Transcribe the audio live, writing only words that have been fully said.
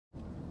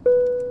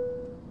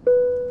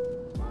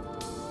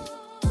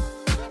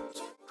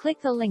Click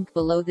the link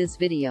below this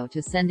video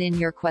to send in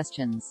your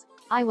questions.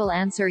 I will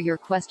answer your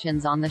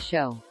questions on the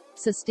show,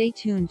 so stay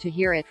tuned to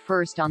hear it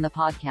first on the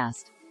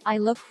podcast. I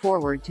look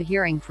forward to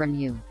hearing from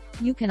you.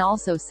 You can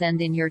also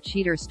send in your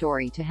cheater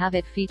story to have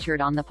it featured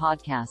on the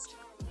podcast.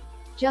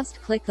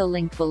 Just click the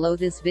link below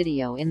this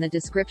video in the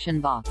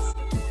description box.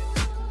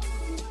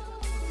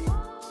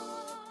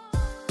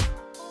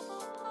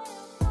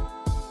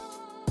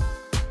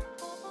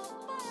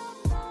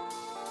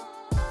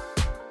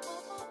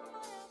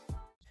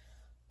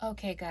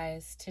 Okay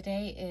guys,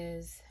 today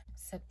is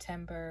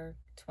September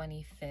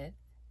 25th.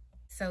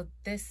 So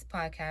this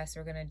podcast,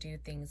 we're going to do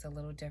things a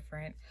little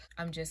different.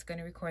 I'm just going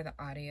to record the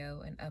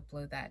audio and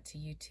upload that to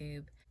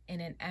YouTube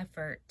in an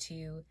effort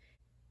to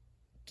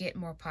get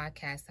more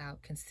podcasts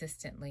out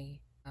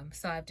consistently.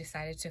 So I've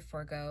decided to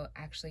forego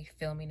actually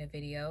filming a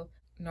video.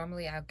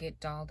 Normally I'll get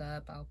dolled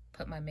up, I'll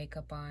put my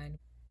makeup on.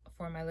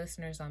 For my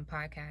listeners on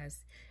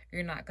podcasts,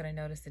 you're not going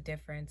to notice the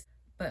difference.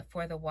 But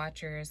for the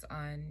watchers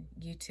on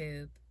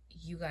YouTube,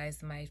 you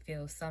guys might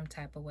feel some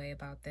type of way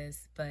about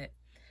this, but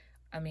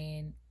I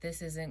mean,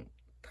 this isn't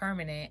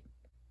permanent.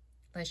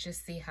 Let's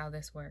just see how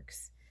this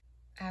works.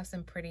 I have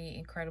some pretty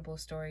incredible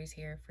stories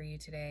here for you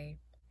today.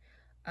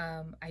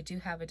 I do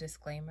have a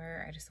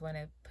disclaimer. I just want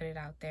to put it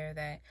out there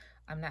that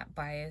I'm not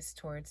biased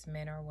towards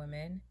men or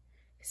women,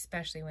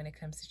 especially when it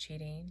comes to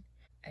cheating.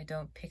 I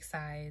don't pick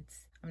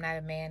sides. I'm not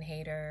a man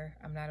hater.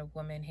 I'm not a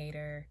woman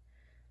hater.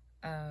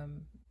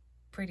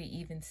 Pretty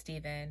even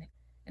Steven.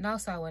 And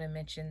also I want to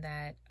mention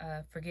that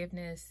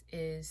forgiveness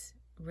is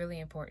really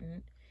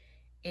important.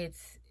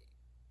 It's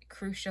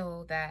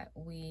crucial that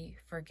we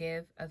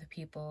forgive other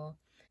people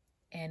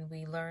and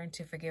we learn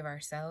to forgive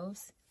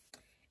ourselves.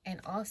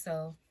 And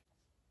also,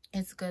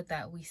 it's good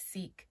that we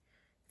seek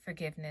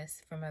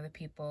forgiveness from other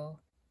people.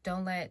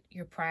 Don't let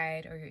your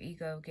pride or your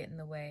ego get in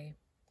the way.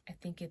 I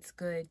think it's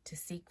good to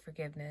seek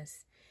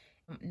forgiveness.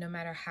 No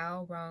matter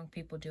how wrong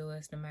people do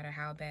us, no matter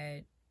how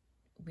bad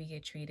we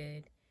get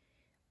treated,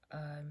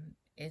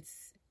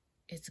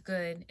 it's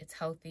good, it's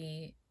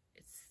healthy,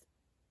 it's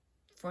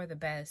for the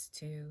best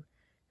to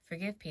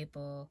forgive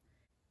people.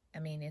 I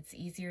mean, it's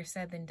easier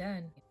said than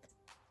done.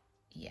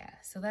 Yeah,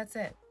 so that's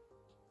it.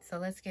 So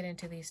let's get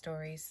into these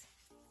stories.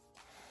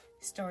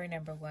 Story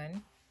number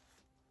 1.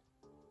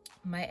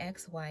 My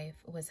ex-wife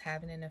was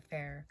having an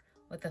affair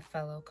with a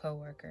fellow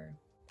coworker.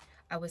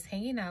 I was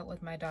hanging out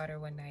with my daughter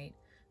one night,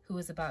 who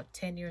was about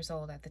 10 years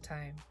old at the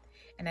time,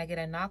 and I get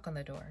a knock on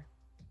the door.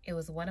 It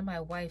was one of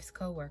my wife's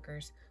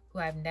coworkers, who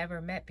I've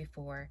never met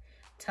before,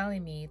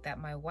 telling me that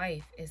my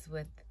wife is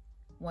with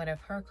one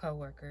of her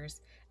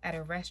coworkers at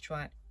a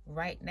restaurant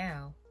right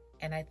now,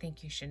 and I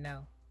think you should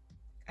know.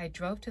 I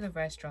drove to the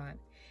restaurant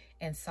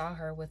and saw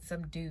her with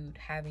some dude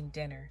having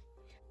dinner.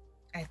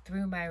 I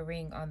threw my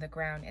ring on the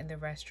ground in the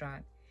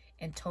restaurant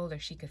and told her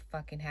she could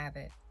fucking have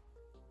it.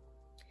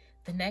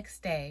 The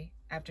next day,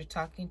 after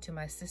talking to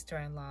my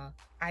sister-in-law,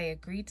 I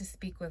agreed to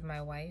speak with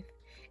my wife,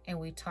 and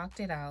we talked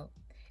it out,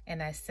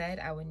 and I said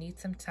I would need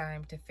some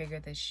time to figure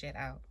this shit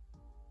out.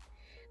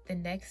 The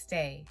next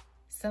day,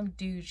 some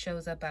dude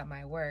shows up at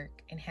my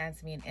work and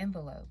hands me an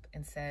envelope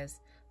and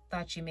says,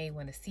 "Thought you may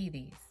want to see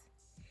these."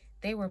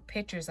 They were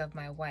pictures of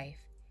my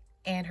wife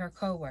and her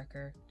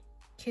coworker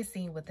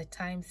kissing with the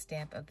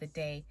timestamp of the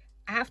day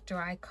after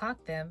I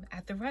caught them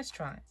at the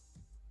restaurant.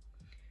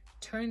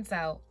 Turns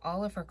out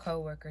all of her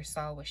coworkers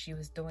saw what she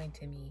was doing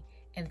to me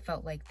and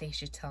felt like they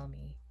should tell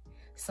me.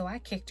 So I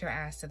kicked her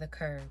ass to the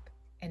curb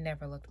and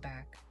never looked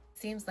back.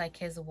 Seems like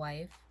his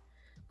wife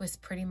was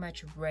pretty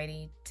much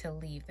ready to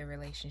leave the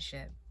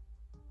relationship.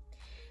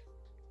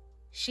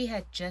 She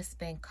had just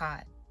been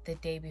caught the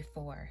day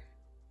before,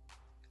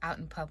 out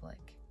in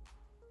public.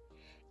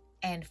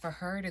 And for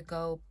her to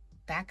go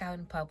back out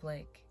in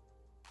public,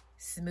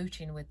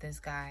 smooching with this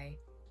guy,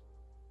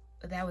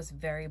 that was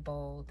very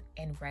bold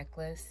and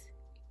reckless,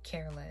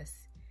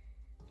 careless.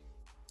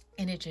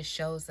 And it just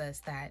shows us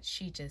that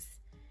she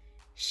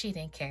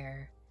didn't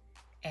care.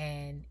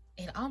 And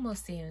it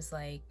almost seems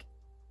like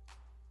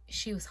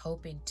she was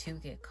hoping to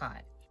get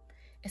caught.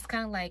 It's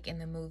kind of like in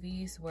the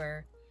movies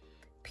where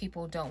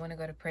people don't want to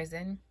go to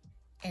prison,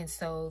 and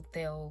so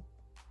they'll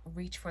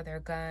reach for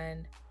their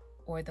gun,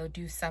 or they'll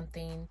do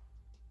something,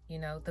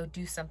 they'll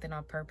do something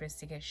on purpose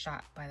to get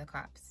shot by the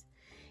cops.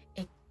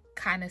 It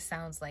kind of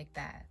sounds like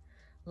that.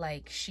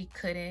 Like she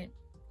couldn't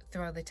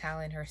throw the towel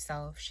in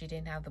herself. She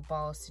didn't have the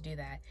balls to do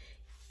that.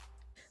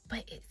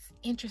 But it's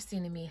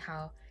interesting to me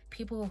how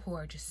people who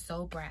are just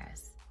so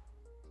brass,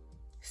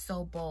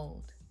 so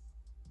bold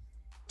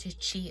to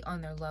cheat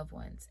on their loved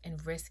ones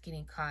and risk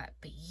getting caught,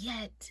 but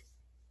yet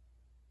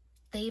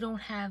they don't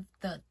have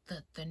the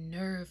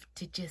nerve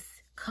to just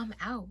come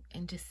out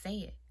and just say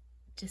it.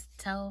 Just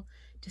tell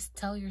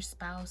your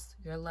spouse,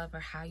 your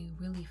lover, how you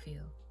really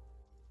feel.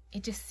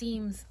 It just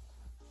seems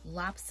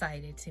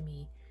lopsided to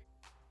me.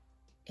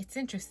 It's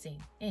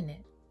interesting, isn't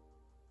it?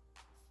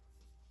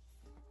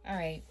 All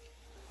right,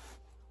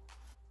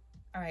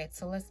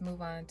 so let's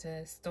move on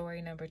to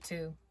story number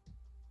 2.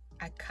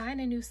 I kind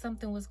of knew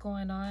something was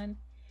going on,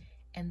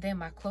 and then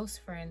my close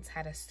friends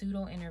had a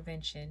pseudo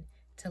intervention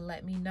to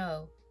let me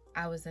know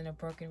I was in a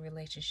broken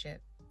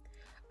relationship.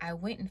 I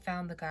went and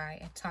found the guy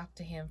and talked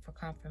to him for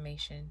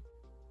confirmation.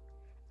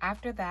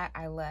 After that,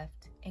 I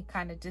left and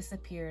kind of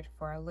disappeared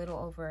for a little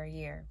over a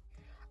year.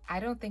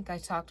 I don't think I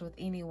talked with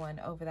anyone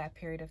over that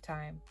period of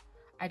time.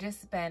 I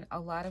just spent a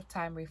lot of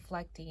time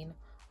reflecting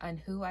on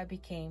who I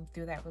became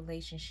through that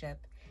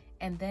relationship,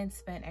 and then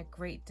spent a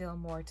great deal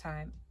more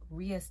time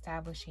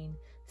reestablishing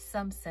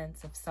some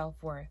sense of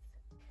self-worth.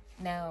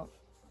 Now,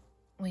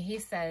 when he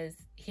says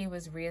he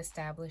was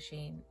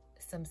reestablishing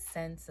some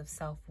sense of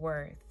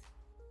self-worth,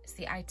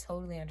 see, I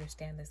totally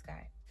understand this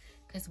guy.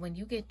 Because when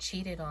you get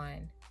cheated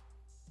on,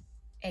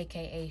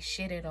 aka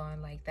shitted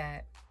on like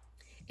that,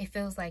 it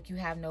feels like you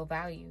have no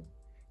value.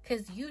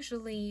 Because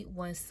usually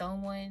when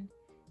someone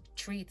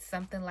treats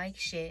something like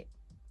shit,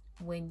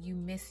 when you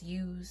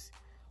misuse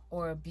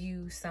or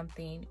abuse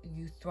something,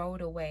 you throw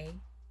it away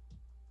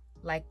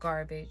like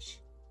garbage,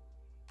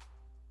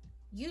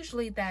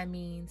 usually that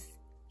means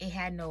it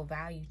had no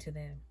value to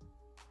them.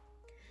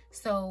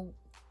 So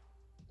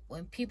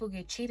when people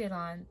get cheated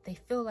on, they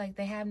feel like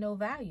they have no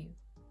value.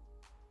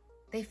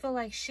 They feel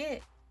like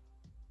shit.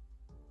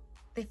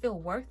 They feel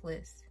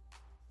worthless.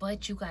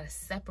 But you gotta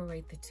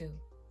separate the two.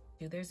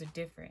 There's a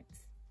difference.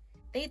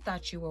 They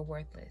thought you were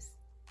worthless.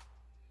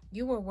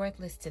 You were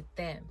worthless to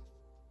them.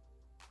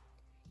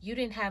 You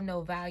didn't have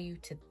no value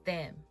to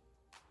them.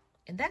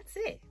 And that's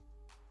it.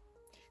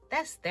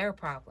 That's their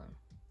problem.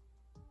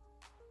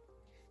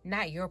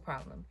 Not your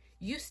problem.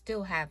 You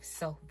still have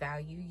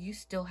self-value. You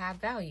still have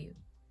value.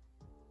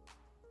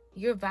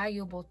 You're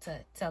valuable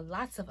to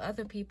lots of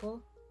other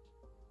people.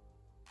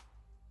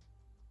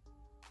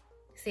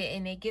 See,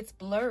 and it gets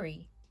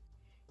blurry.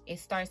 It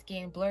starts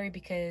getting blurry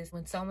because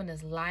when someone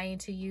is lying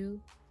to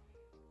you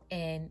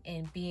and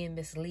being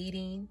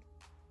misleading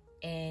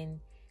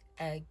and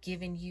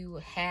giving you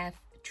half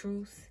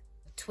truth,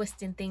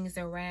 twisting things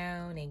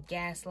around and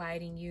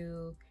gaslighting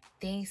you,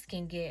 things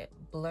can get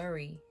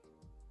blurry.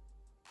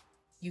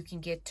 You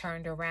can get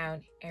turned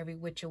around every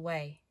which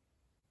way.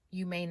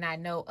 You may not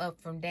know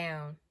up from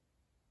down,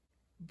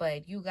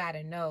 but you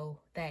gotta know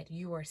that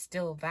you are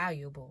still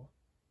valuable.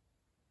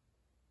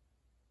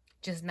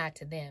 Just not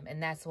to them,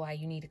 and that's why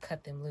you need to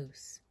cut them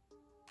loose.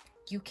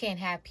 You can't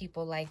have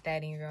people like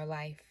that in your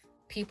life.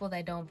 People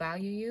that don't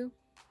value you,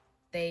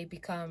 they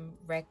become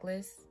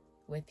reckless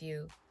with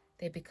you.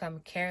 They become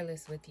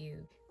careless with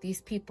you.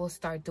 These people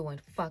start doing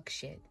fuck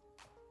shit.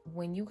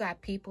 When you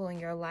got people in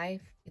your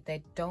life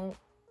that don't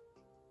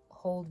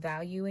hold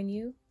value in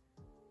you,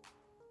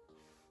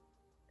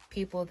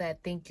 people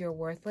that think you're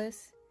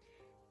worthless,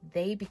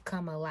 they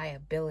become a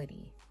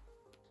liability.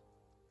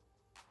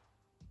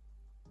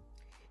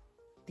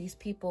 These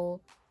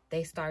people,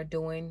 they start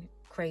doing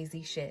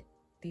crazy shit.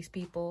 These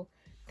people,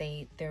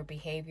 their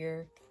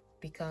behavior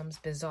becomes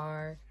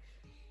bizarre.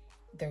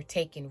 They're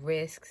taking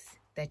risks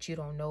that you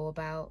don't know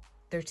about.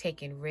 They're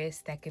taking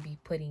risks that could be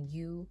putting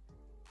you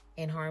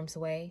in harm's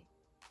way.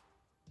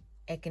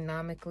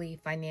 Economically,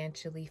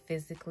 financially,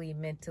 physically,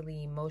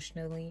 mentally,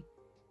 emotionally,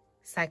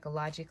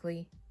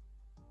 psychologically.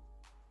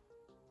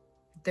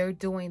 They're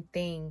doing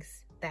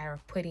things that are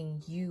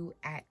putting you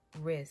at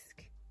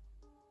risk.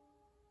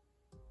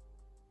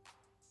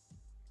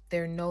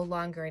 They're no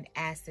longer an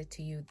asset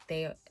to you.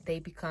 They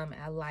become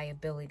a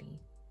liability.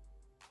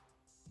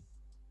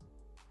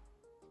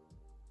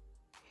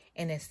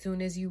 And as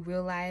soon as you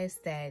realize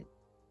that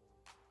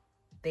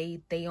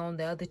they on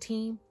the other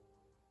team,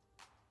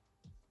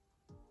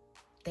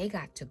 they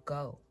got to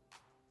go.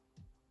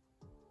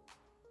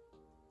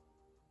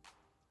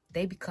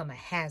 They become a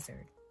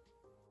hazard.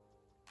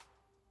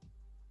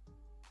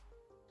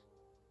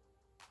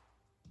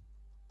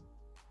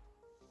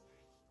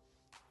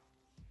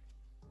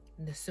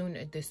 And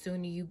the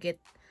sooner you get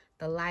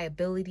the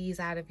liabilities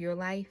out of your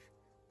life,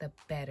 the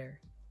better.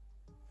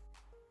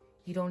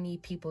 You don't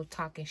need people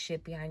talking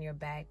shit behind your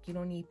back. You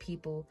don't need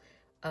people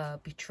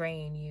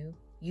betraying you.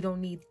 You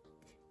don't need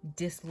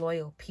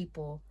disloyal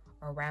people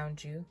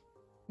around you.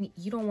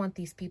 You don't want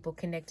these people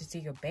connected to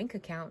your bank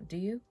account, do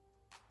you?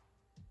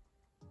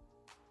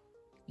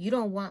 You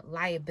don't want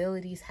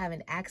liabilities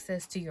having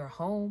access to your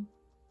home.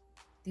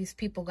 These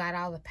people got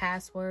all the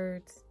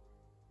passwords.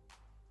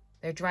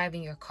 They're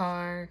driving your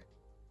car.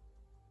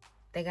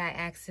 They got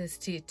access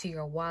to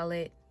your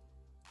wallet.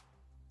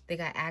 They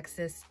got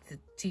access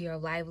to your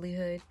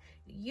livelihood.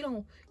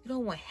 You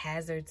don't want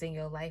hazards in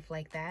your life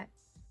like that.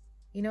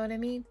 You know what I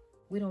mean?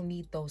 We don't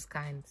need those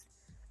kinds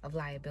of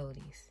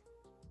liabilities.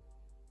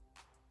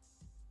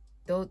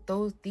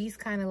 These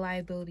kind of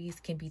liabilities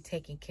can be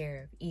taken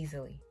care of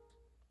easily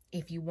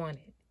if you want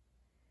it.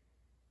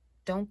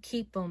 Don't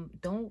keep them.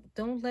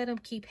 Don't let them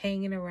keep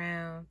hanging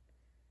around.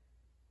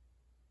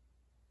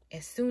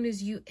 As soon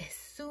as you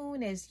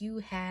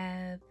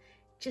have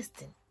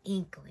just an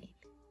inkling,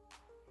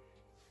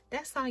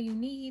 that's all you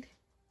need.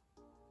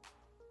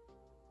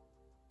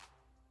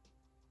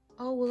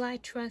 Oh, will I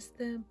trust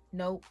them?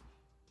 Nope.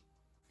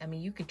 I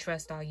mean, you can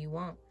trust all you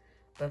want,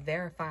 but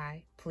verify,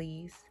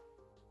 please.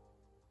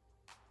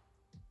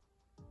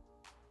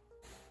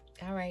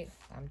 All right,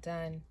 I'm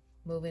done.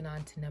 moving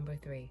on to number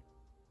 3.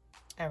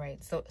 All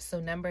right, so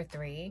number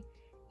 3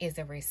 is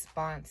a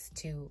response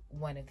to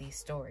one of these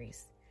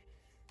stories.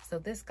 So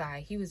this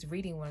guy, he was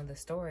reading one of the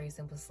stories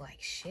and was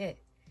like, shit,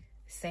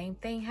 same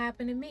thing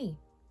happened to me.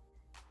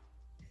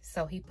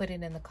 So he put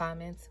it in the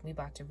comments. We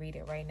about to read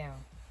it right now.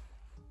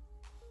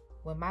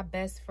 When my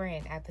best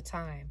friend at the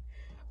time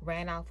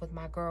ran off with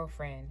my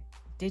girlfriend,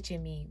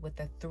 ditching me with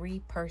a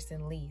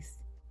 3-person lease,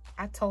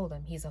 I told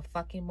him he's a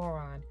fucking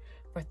moron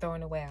for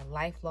throwing away a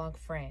lifelong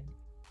friend,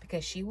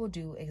 because she will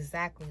do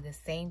exactly the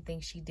same thing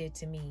she did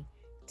to me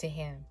to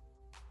him.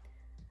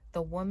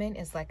 The woman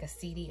is like a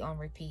CD on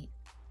repeat.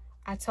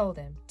 I told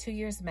him 2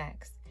 years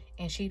max,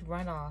 and she'd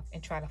run off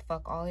and try to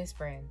fuck all his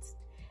friends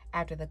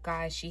after the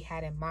guys she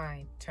had in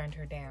mind turned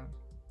her down.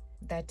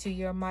 That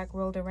 2-year mark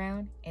rolled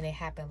around and it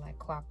happened like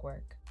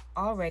clockwork.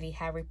 Already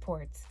had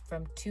reports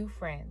from 2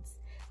 friends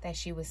that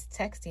she was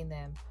texting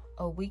them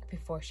a week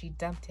before she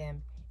dumped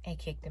him and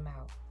kicked him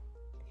out.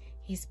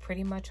 He's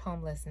pretty much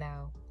homeless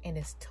now and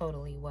is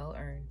totally well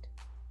earned.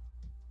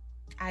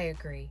 I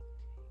agree.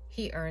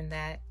 He earned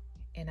that,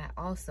 and I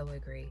also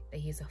agree that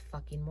he's a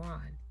fucking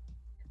moron.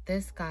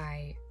 This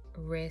guy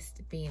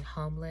risked being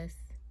homeless.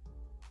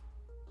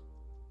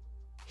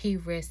 He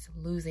risked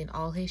losing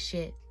all his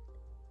shit.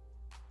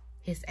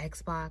 His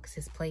Xbox,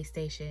 his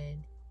PlayStation,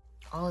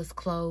 all his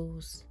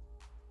clothes.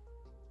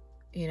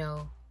 You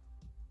know,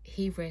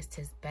 he risked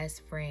his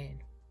best friend.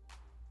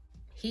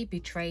 He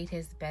betrayed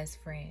his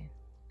best friend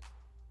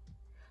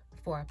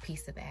for a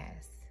piece of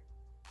ass.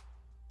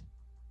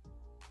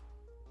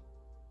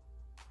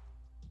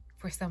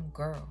 For some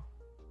girl.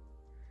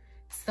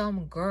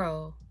 Some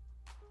girl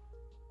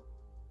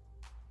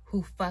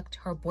who fucked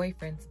her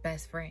boyfriend's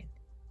best friend.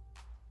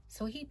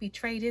 So he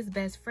betrayed his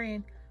best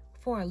friend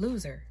for a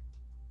loser.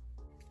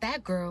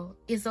 That girl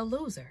is a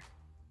loser.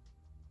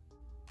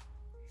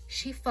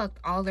 She fucked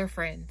all their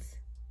friends.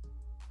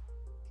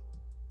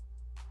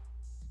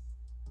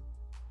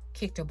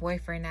 Kicked her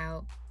boyfriend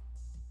out.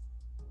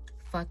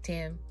 Fucked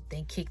him,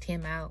 then kicked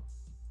him out.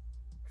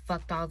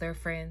 Fucked all their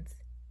friends.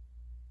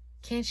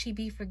 Can she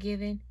be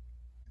forgiven?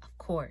 Of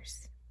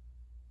course.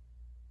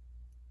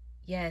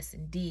 Yes,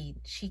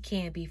 indeed, she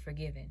can be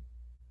forgiven.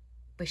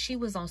 But she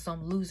was on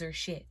some loser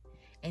shit,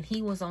 and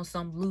he was on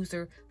some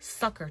loser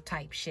sucker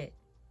type shit.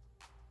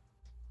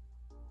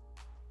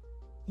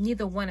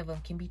 Neither one of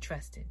them can be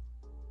trusted.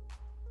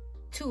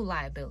 2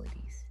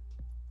 liabilities.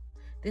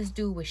 This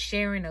dude was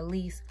sharing a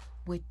lease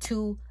with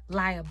 2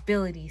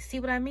 liabilities. See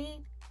what I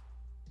mean?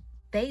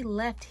 They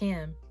left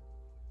him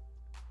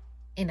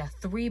in a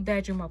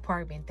 3-bedroom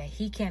apartment that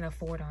he can't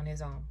afford on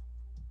his own.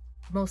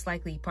 Most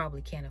likely, he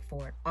probably can't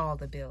afford all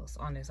the bills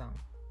on his own.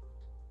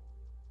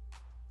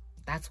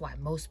 That's why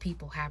most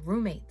people have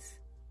roommates.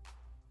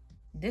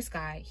 This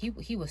guy,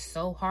 he was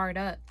so hard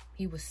up.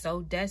 He was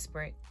so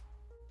desperate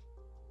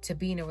to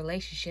be in a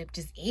relationship,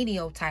 just any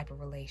old type of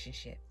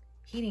relationship.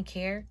 He didn't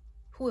care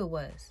who it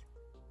was.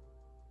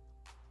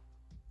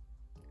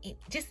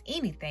 Just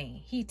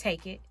anything, he'd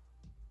take it.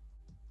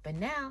 But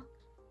now,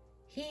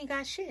 he ain't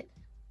got shit.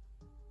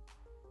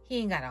 He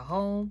ain't got a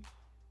home.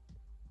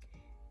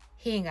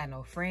 He ain't got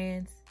no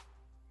friends.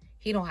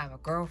 He don't have a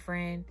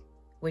girlfriend,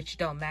 which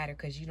don't matter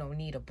because you don't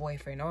need a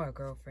boyfriend or a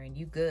girlfriend.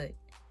 You good.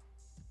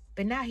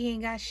 But now he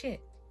ain't got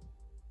shit.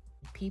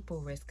 People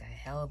risk a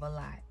hell of a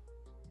lot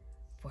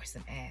for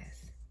some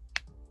ass.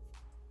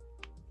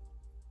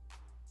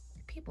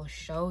 People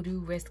sure do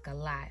risk a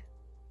lot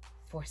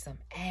for some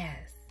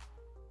ass.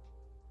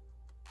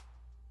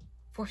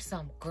 For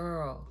some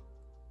girl.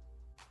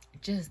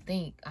 Just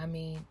think, I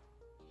mean,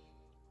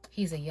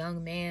 he's a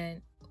young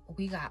man.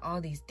 We got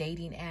all these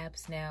dating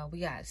apps now. We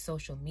got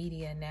social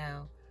media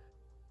now.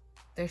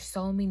 There's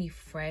so many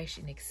fresh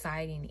and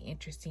exciting,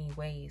 interesting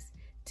ways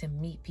to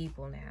meet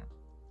people now.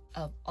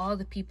 Of all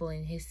the people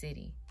in his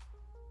city.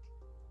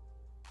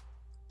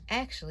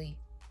 Actually,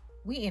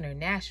 we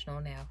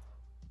international now.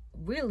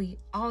 Really,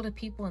 all the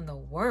people in the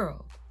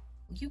world.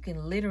 You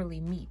can literally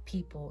meet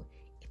people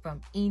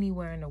from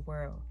anywhere in the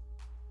world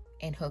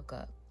and hook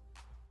up.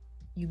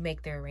 You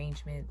make the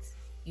arrangements,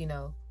 you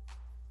know.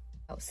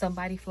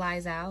 Somebody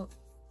flies out,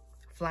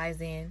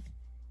 flies in,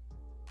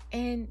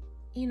 and,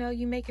 you know,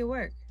 you make it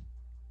work.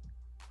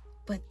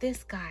 But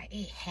this guy,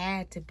 it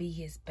had to be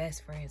his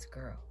best friend's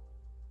girl.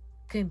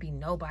 Couldn't be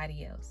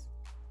nobody else.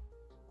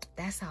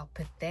 That's how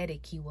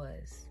pathetic he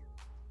was.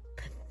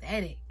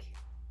 Pathetic.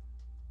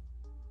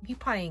 He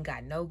probably ain't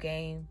got no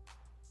game.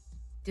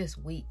 Just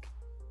weak.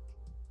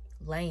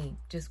 Lame.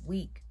 Just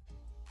weak.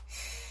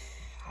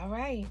 All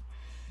right.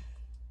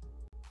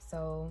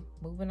 So,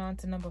 moving on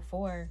to number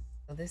 4.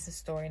 So this is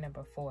story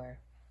number 4.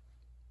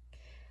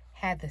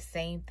 Had the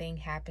same thing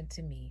happen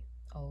to me.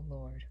 Oh,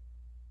 Lord.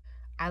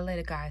 I let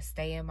a guy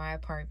stay in my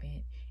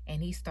apartment,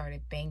 and he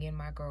started banging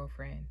my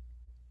girlfriend.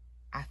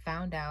 I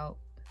found out,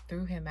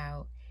 threw him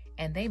out,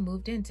 and they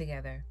moved in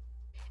together.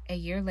 A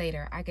year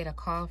later, I get a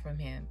call from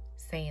him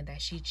saying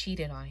that she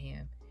cheated on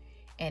him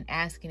and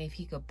asking if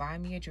he could buy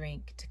me a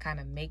drink to kind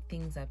of make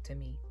things up to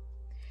me.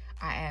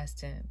 I asked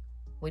him,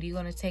 "What are you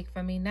going to take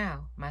from me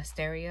now? My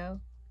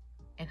stereo?"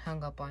 and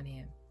hung up on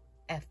him.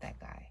 F that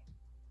guy.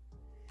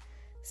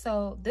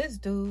 So this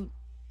dude,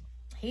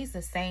 he's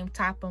the same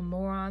type of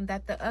moron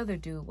that the other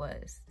dude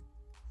was.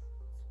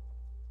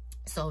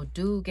 So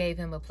dude gave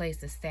him a place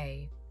to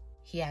stay.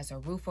 He has a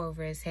roof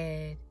over his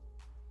head.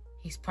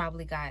 He's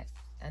probably got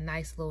a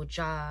nice little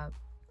job.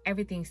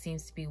 Everything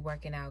seems to be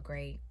working out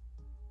great.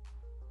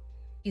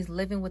 He's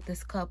living with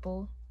this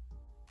couple.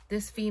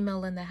 This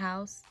female in the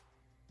house,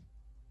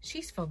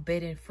 she's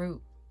forbidden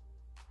fruit.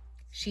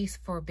 She's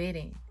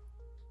forbidden.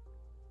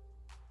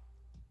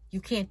 You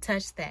can't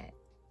touch that.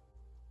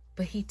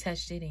 But he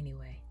touched it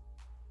anyway.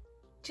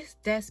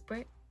 Just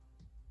desperate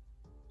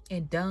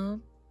and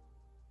dumb.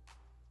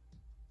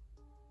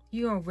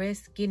 You gonna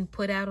risk getting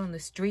put out on the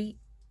street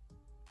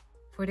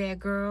for that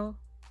girl?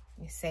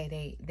 You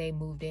say they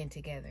moved in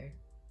together.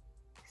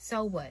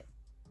 So what?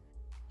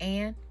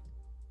 And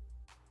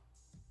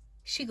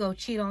she go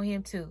cheat on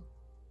him too.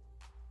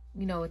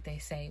 You know what they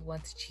say,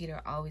 once a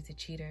cheater, always a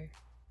cheater.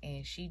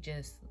 And she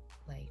just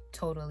like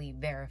totally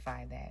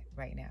verified that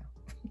right now.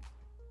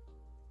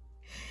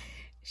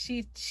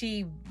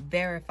 She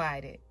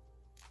verified it.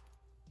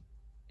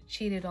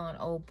 Cheated on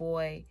old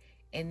boy,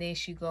 and then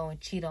she go and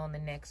cheat on the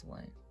next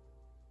one.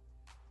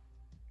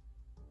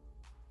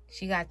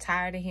 She got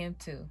tired of him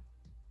too.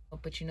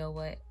 But you know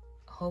what?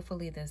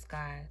 Hopefully this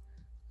guy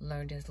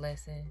learned his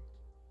lesson.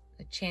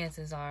 The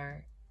chances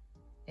are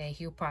that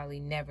he'll probably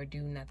never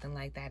do nothing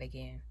like that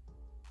again.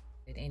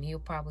 And he'll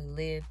probably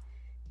live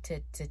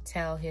to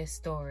tell his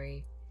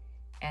story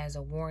as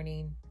a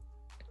warning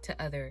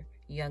to other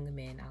young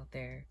men out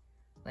there.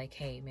 Like,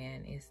 hey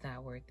man, it's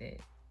not worth it.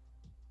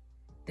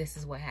 This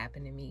is what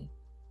happened to me.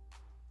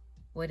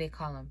 What they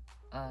call them?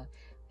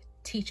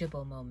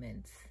 Teachable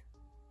moments.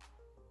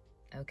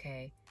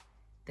 Okay,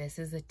 this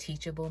is a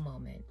teachable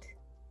moment.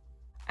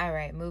 All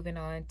right, moving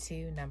on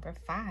to number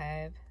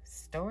 5.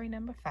 Story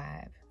number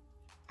 5.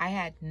 I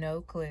had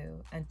no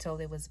clue until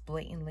it was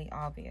blatantly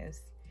obvious.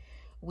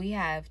 We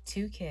have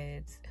 2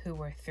 kids who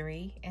were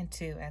 3 and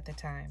 2 at the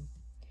time.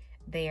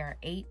 They are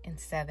 8 and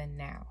 7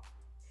 now.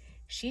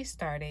 She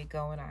started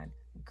going on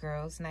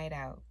girls' night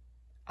out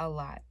a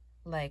lot,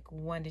 like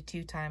 1 to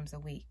 2 times a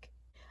week.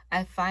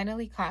 I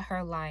finally caught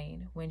her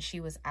lying when she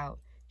was out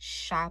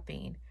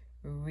shopping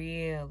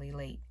really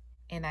late,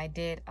 and I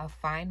did a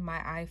Find My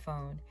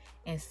iPhone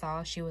and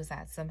saw she was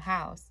at some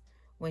house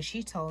when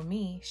she told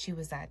me she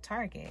was at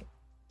Target.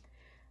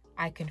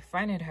 I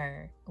confronted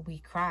her, we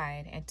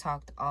cried and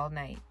talked all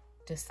night,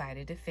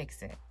 decided to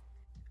fix it.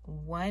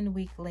 1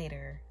 week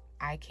later,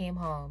 I came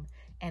home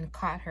and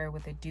caught her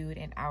with a dude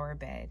in our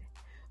bed,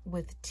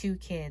 with 2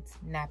 kids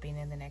napping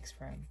in the next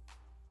room.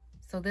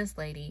 So this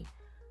lady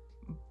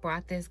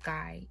brought this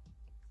guy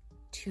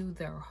to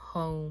their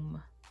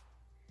home,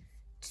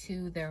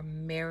 to their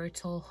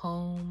marital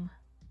home,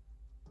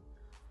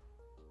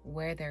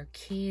 where their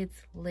kids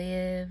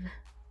live.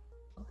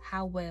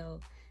 How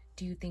well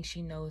do you think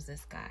she knows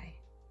this guy?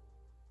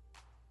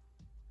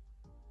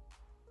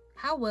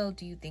 How well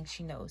do you think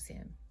she knows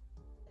him?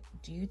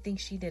 Do you think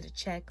she did a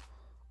check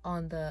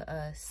on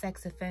the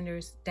sex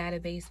offenders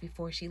database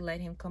before she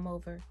let him come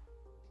over?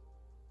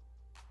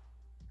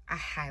 I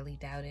highly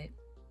doubt it.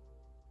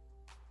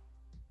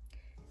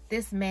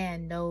 This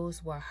man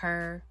knows where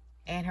her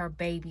and her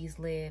babies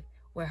live,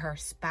 where her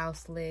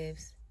spouse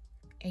lives.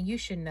 And you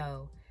should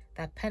know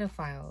that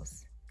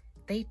pedophiles,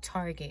 they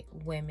target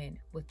women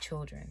with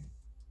children.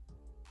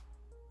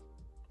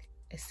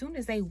 As soon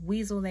as they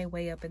weasel their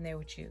way up in there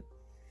with you,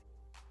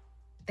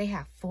 they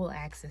have full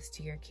access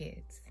to your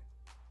kids.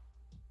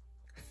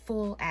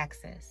 Full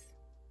access.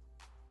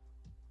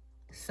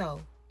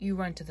 So you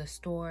run to the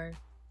store,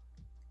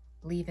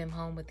 leave him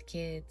home with the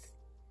kids.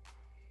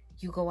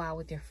 You go out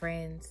with your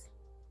friends,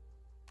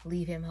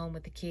 leave him home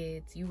with the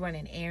kids. You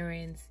running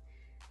errands,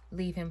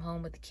 leave him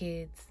home with the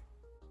kids.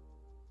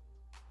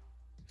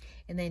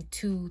 And then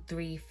 2,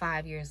 3,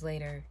 5 years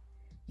later,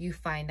 you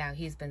find out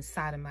he's been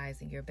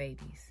sodomizing your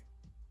babies,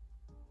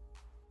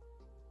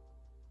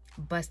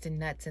 busting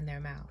nuts in their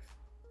mouth.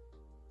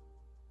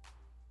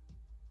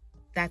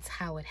 That's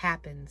how it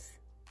happens.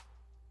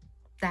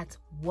 That's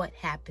what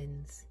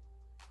happens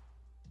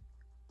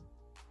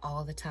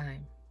all the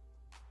time.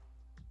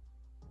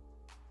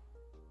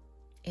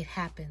 It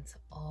happens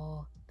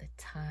all the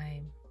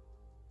time.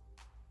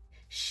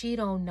 She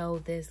don't know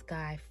this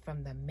guy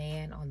from the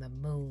man on the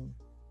moon.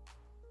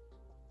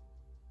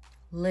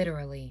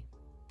 Literally.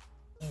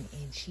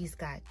 And she's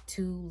got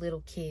 2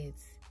 little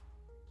kids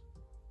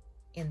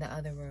in the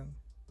other room.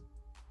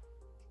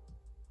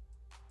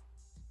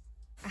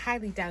 I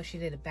highly doubt she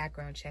did a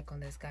background check on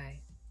this guy.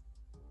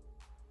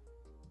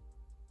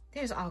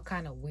 There's all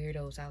kind of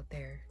weirdos out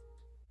there.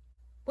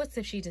 What's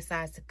if she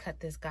decides to cut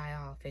this guy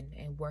off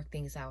and work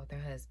things out with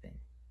her husband?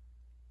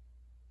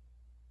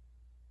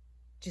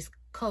 Just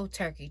cold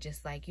turkey,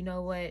 just like, you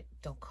know what?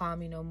 Don't call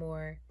me no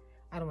more.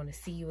 I don't want to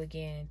see you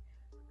again.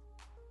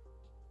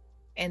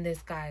 And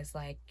this guy's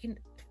like,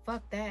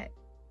 fuck that.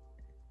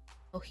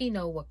 Oh, he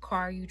know what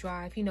car you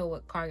drive. He know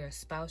what car your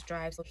spouse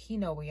drives. He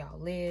know where y'all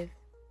live.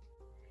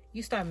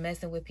 You start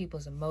messing with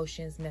people's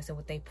emotions, messing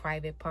with their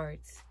private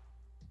parts.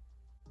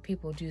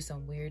 People do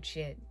some weird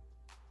shit.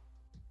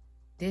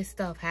 This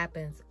stuff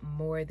happens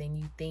more than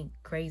you think,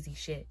 crazy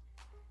shit.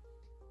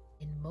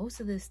 And most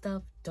of this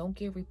stuff don't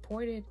get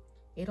reported.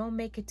 It don't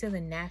make it to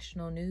the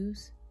national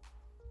news.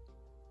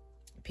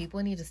 People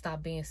need to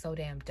stop being so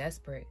damn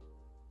desperate.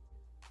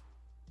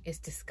 It's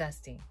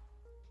disgusting.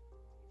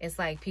 It's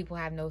like people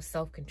have no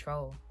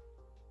self-control.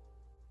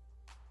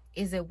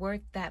 Is it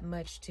worth that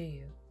much to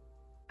you?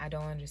 I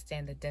don't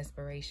understand the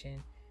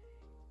desperation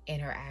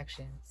in her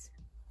actions.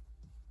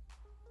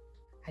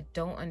 I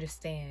don't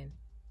understand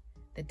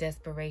the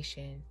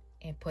desperation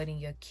in putting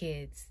your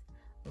kids'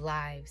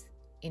 lives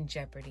in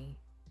jeopardy.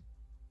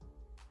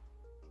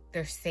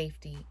 Their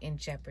safety in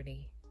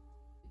jeopardy.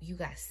 You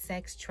got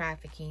sex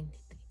trafficking,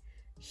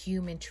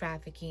 human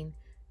trafficking,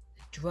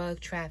 drug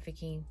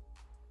trafficking,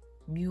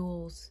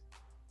 mules.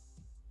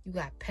 You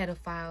got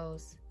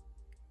pedophiles.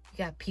 You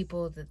got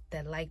people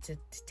that like to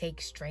take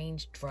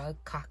strange drug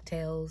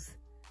cocktails.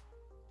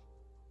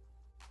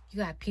 You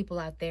got people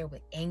out there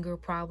with anger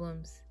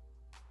problems,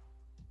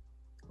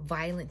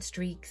 violent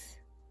streaks,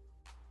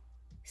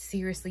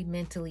 seriously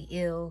mentally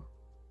ill.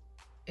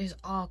 There's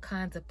all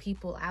kinds of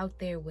people out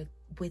there with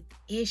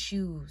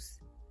issues,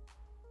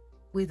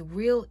 with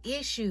real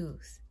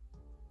issues.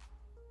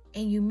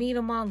 And you meet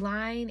them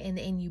online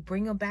and you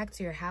bring them back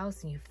to your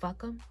house and you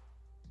fuck them.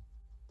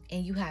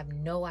 And you have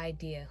no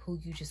idea who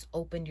you just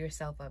opened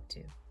yourself up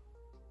to.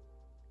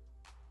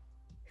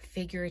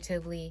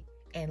 Figuratively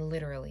and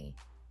literally,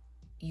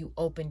 you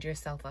opened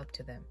yourself up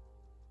to them.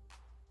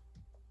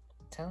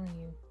 I'm telling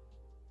you,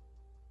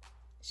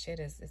 shit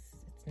it's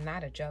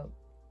not a joke.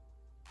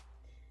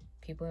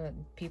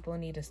 People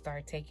need to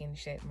start taking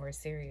shit more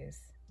serious.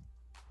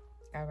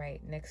 All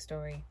right, next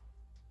story.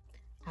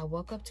 I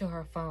woke up to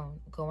her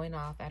phone going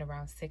off at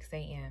around 6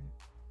 a.m.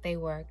 They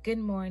were, "Good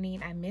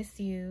morning, I miss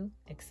you,"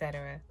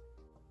 etc.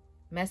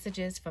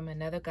 Messages from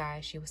another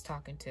guy she was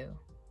talking to.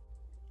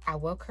 I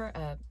woke her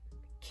up,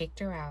 kicked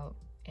her out,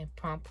 and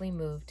promptly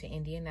moved to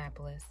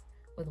Indianapolis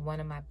with one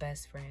of my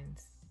best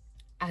friends.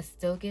 I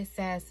still get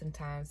sad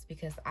sometimes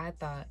because I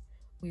thought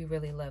we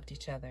really loved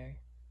each other,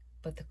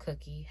 but the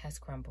cookie has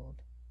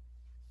crumbled.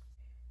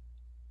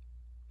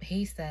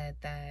 He said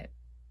that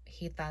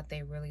he thought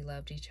they really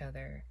loved each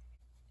other.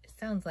 It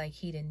sounds like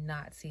he did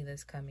not see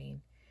this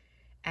coming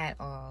at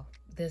all.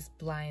 This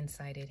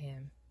blindsided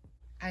him.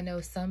 I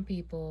know some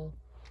people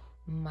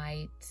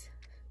might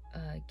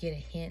get a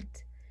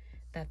hint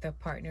that their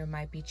partner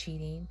might be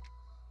cheating.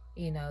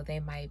 You know, they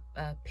might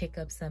pick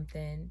up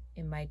something.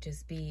 It might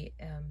just be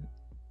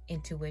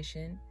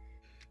intuition.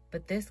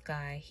 But this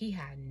guy, he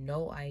had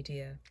no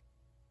idea.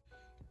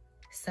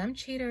 Some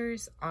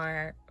cheaters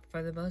are,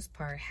 for the most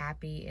part,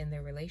 happy in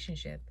their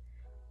relationship,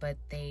 but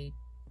they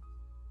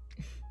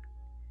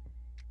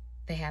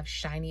have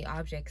shiny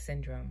object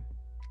syndrome,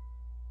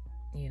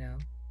 you know.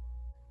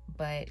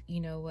 But you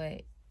know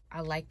what?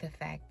 I like the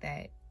fact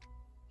that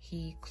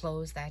he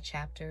closed that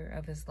chapter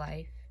of his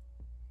life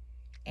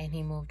and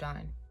he moved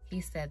on.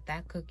 He said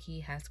that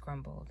cookie has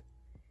crumbled.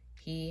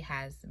 He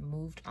has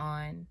moved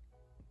on.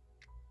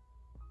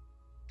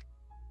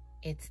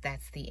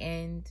 That's the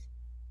end,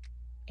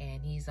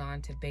 and he's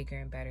on to bigger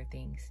and better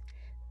things.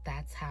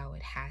 That's how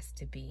it has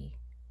to be.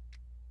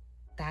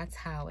 That's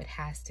how it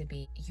has to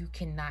be. You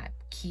cannot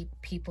keep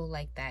people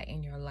like that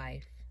in your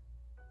life.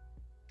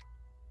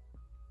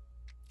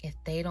 If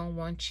they don't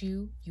want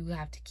you, you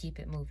have to keep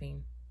it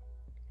moving.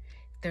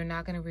 If they're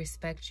not going to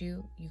respect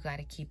you, you got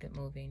to keep it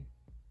moving.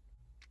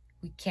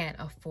 We can't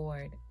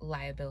afford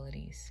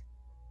liabilities.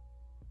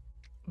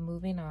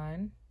 Moving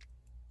on.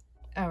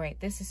 All right,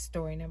 this is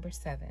story number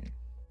 7.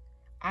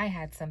 I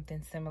had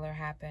something similar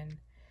happen.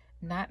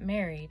 Not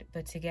married,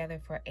 but together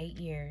for 8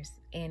 years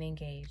and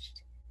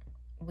engaged.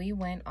 We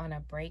went on a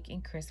break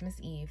in Christmas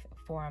Eve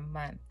for a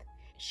month.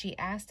 She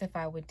asked if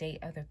I would date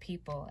other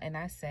people, and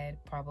I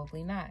said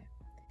probably not.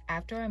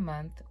 After a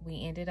month,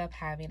 we ended up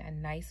having a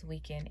nice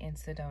weekend in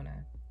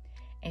Sedona,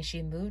 and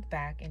she moved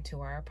back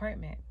into our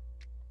apartment.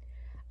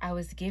 I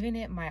was giving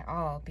it my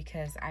all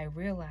because I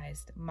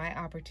realized my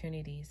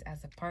opportunities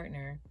as a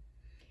partner,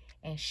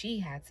 and she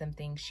had some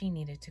things she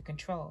needed to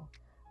control,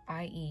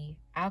 i.e.,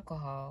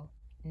 alcohol,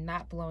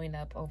 not blowing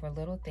up over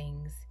little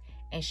things,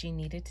 and she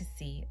needed to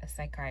see a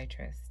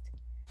psychiatrist.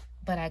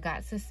 But I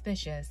got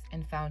suspicious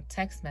and found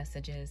text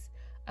messages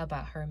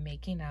about her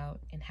making out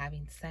and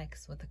having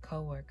sex with a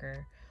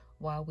coworker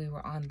while we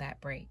were on that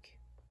break.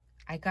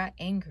 I got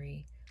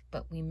angry,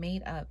 but we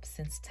made up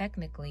since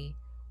technically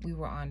we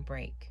were on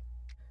break.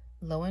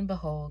 Lo and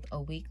behold, a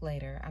week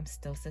later, I'm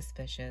still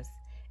suspicious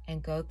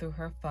and go through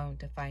her phone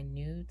to find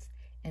nudes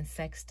and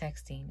sex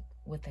texting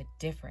with a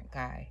different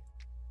guy.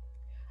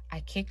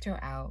 I kicked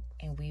her out,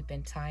 and we've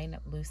been tying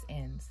up loose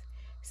ends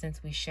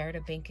since we shared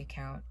a bank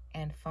account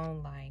and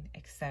phone line,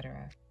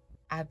 etc.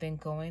 I've been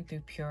going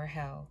through pure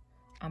hell.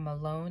 I'm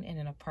alone in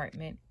an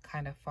apartment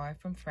kind of far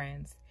from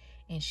friends,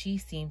 and she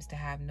seems to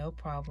have no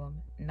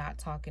problem not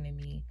talking to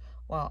me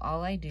while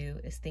all I do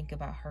is think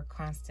about her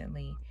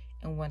constantly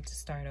and want to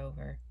start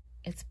over.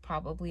 It's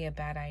probably a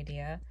bad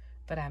idea,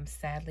 but I'm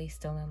sadly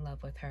still in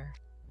love with her.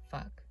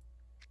 Fuck.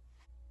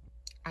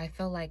 I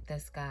feel like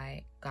this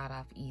guy got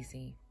off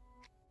easy.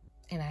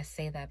 And I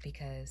say that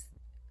because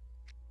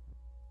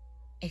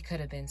it could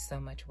have been so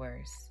much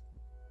worse.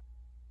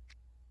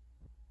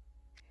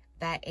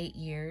 That 8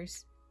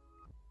 years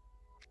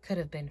could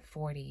have been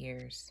 40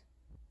 years.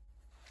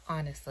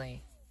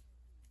 Honestly,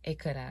 it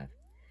could have.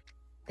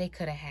 They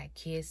could have had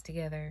kids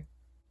together.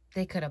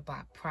 They could have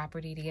bought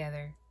property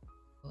together.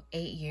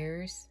 8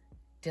 years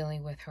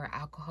dealing with her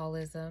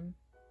alcoholism,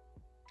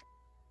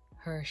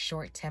 her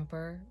short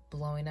temper,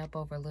 blowing up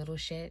over little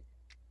shit.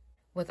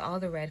 With all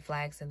the red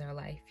flags in their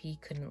life, he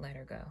couldn't let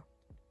her go.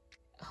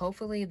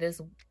 Hopefully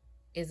this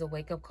is a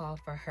wake-up call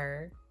for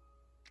her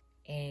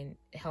and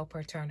help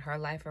her turn her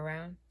life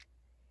around.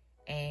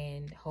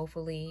 And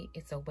hopefully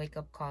it's a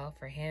wake-up call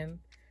for him,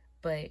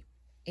 but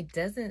it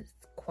doesn't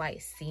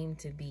quite seem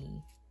to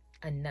be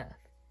enough.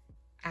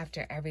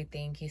 After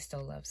everything, he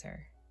still loves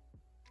her.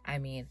 I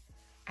mean,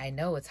 I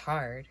know it's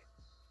hard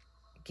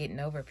getting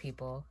over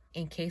people.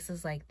 In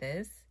cases like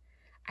this,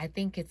 I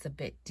think it's a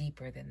bit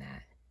deeper than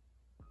that.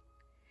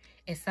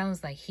 It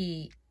sounds like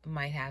he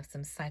might have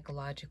some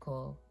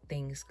psychological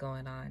things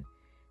going on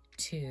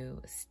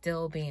to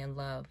still be in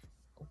love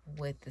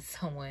with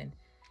someone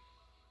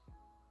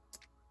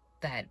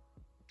that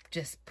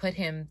just put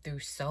him through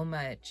so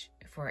much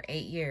for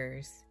 8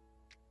 years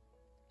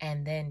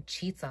and then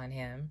cheats on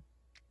him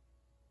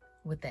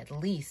with at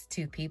least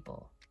 2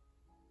 people.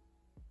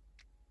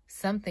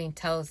 Something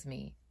tells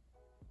me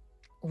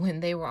when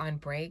they were on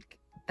break,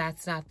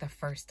 that's not the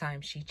first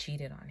time she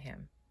cheated on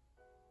him.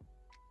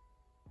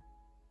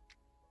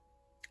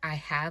 I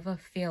have a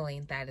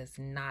feeling that is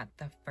not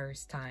the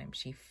first time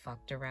she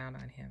fucked around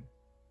on him.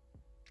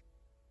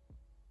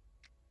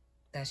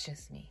 That's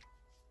just me.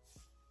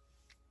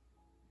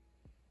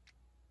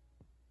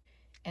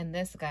 And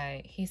this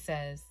guy, he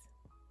says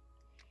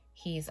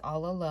he's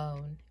all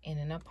alone in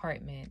an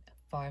apartment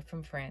far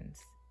from friends.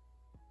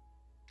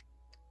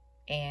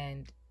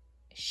 And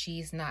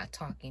she's not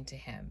talking to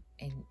him,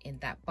 and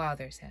that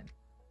bothers him.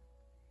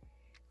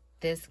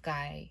 This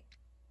guy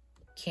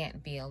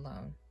can't be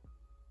alone.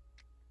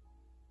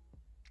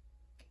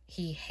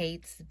 He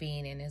hates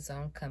being in his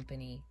own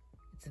company.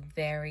 It's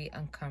very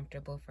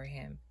uncomfortable for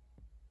him.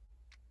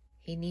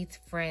 He needs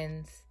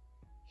friends.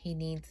 He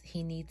needs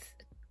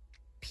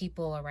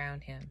people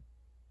around him.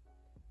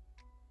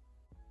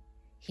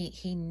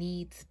 He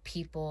needs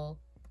people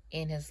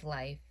in his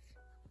life.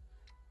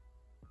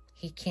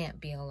 He can't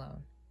be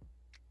alone.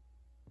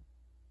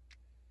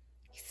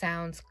 He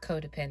sounds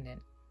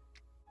codependent.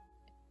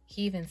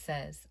 He even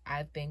says,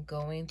 I've been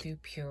going through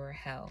pure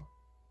hell.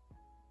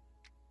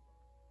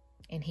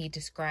 And he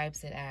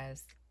describes it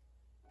as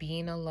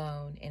being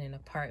alone in an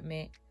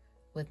apartment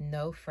with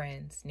no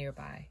friends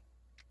nearby.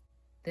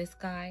 This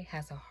guy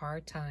has a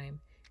hard time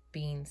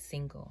being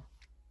single.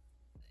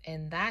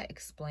 And that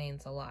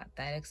explains a lot.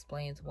 That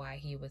explains why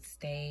he would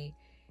stay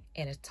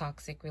in a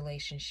toxic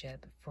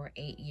relationship for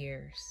 8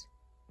 years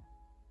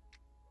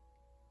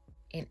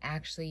and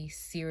actually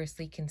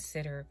seriously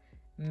consider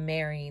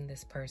marrying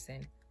this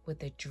person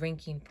with a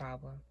drinking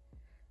problem,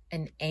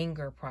 an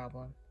anger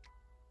problem,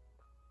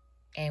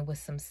 and with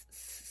some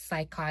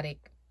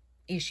psychotic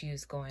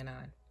issues going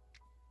on.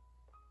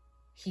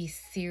 He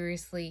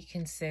seriously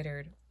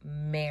considered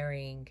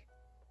marrying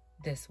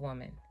this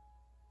woman.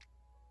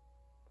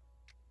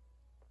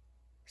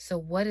 So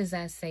what does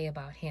that say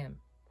about him?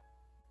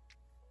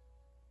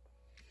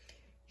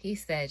 He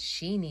said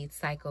she needs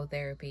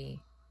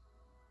psychotherapy.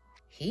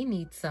 He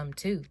needs some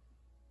too.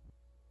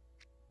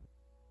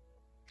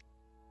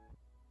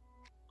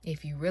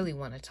 If you really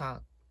want to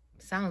talk,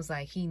 sounds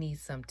like he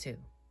needs some too.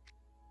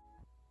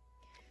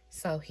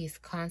 So he's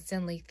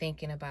constantly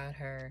thinking about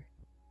her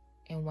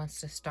and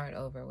wants to start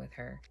over with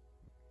her.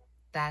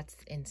 That's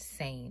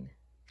insane.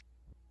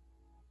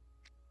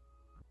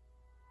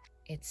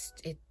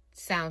 It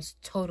sounds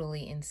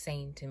totally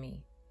insane to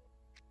me.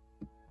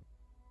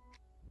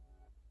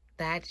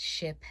 That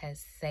ship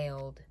has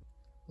sailed.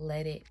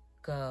 Let it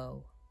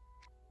go.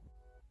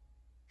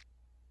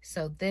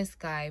 So this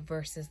guy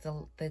versus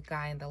the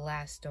guy in the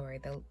last story.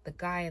 The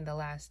guy in the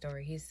last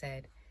story, he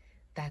said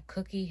that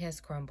cookie has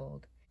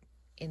crumbled.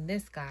 In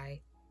this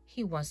guy,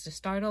 he wants to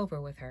start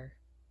over with her.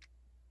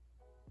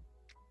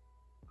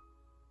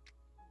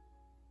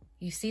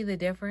 You see the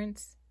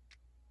difference?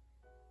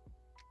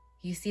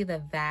 You see the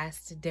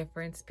vast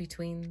difference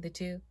between the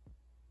two?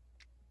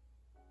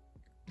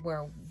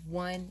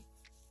 One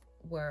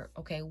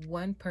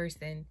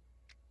person,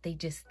 they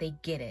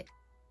get it.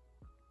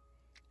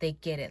 They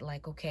get it,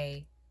 like,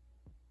 okay,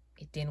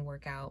 it didn't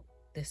work out.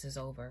 This is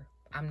over.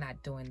 I'm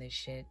not doing this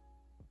shit.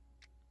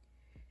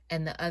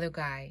 And the other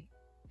guy,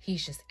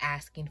 he's just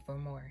asking for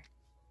more.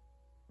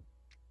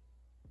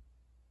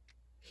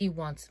 He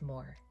wants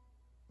more.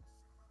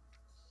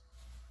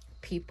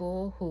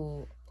 People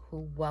who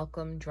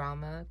welcome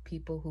drama,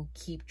 people who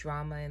keep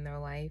drama in their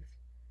life,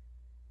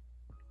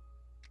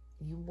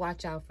 you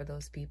watch out for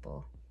those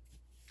people.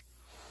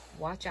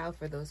 Watch out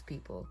for those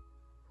people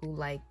who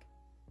like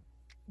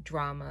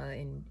drama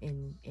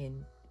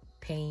and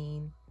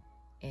pain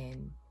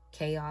and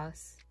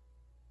chaos.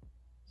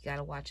 You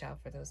gotta watch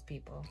out for those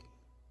people.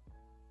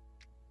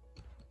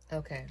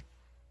 Okay.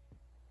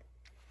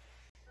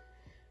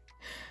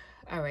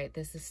 All right,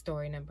 this is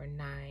story number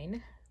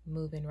 9.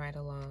 Moving right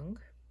along.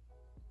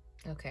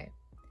 Okay.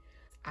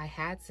 I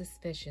had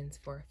suspicions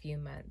for a few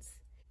months.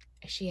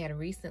 She had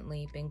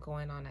recently been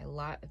going on a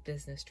lot of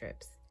business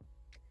trips.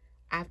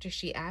 After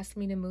she asked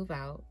me to move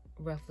out,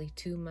 roughly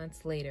 2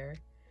 months later,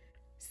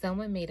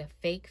 someone made a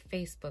fake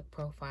Facebook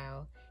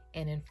profile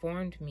and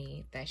informed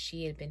me that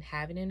she had been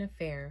having an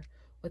affair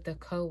with a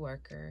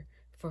coworker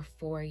for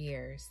 4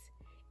 years.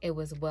 It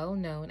was well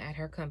known at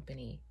her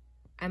company.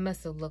 I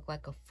must have looked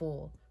like a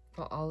fool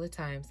for all the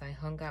times I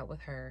hung out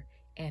with her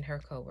and her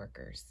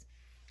coworkers.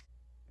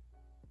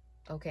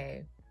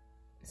 Okay,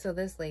 so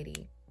this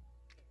lady,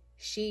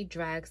 she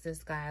drags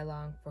this guy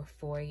along for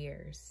 4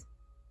 years.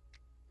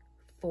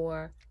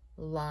 4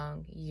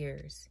 long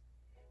years,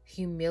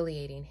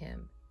 humiliating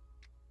him.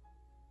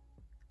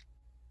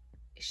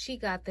 She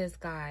got this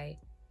guy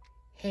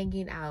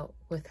hanging out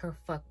with her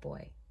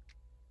fuckboy,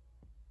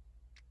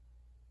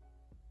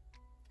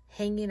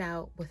 hanging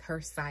out with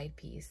her side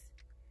piece.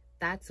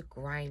 That's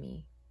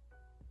grimy.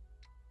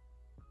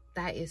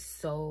 That is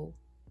so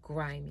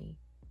grimy.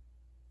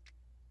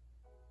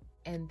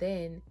 And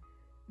then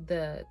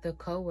the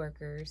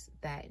coworkers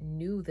that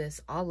knew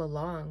this all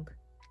along,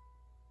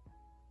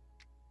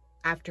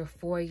 after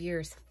 4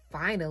 years,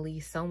 finally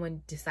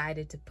someone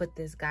decided to put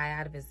this guy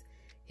out of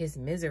his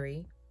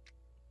misery.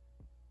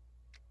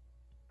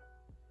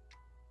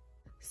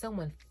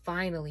 Someone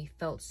finally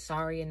felt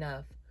sorry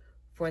enough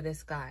for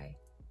this guy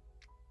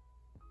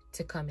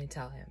to come and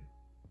tell him.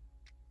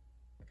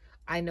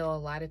 I know a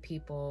lot of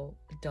people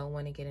don't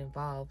want to get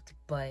involved,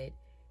 but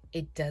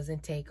it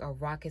doesn't take a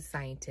rocket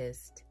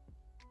scientist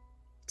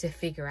to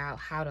figure out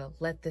how to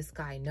let this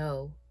guy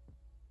know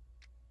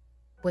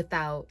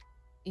without,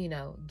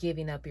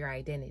 giving up your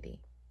identity.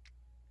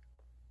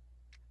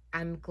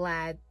 I'm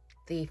glad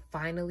they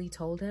finally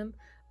told him,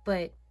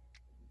 but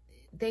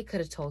they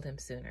could have told him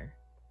sooner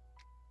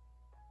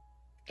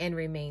and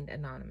remained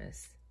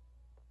anonymous.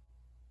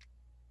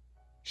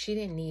 She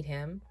didn't need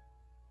him.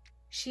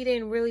 She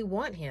didn't really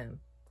want him.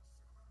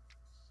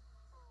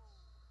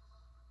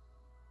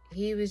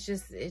 He was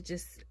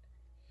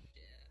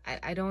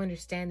I don't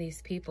understand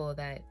these people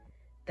that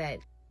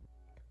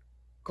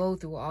go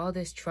through all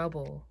this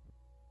trouble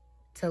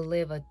to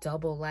live a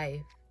double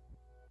life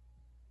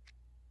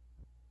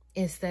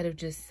instead of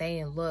just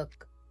saying,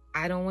 look,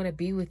 I don't want to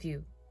be with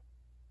you.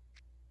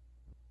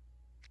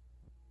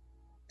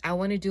 I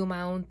want to do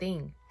my own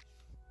thing.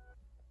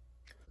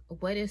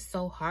 What is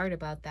so hard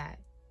about that?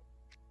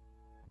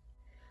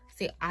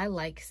 See, I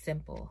like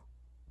simple.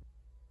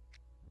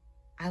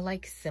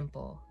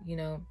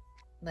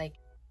 Like,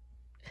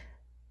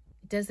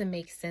 it doesn't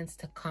make sense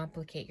to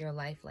complicate your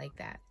life like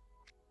that.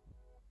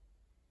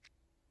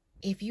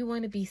 If you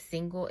want to be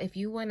single, if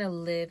you want to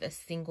live a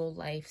single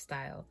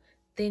lifestyle,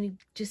 then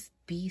just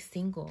be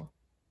single.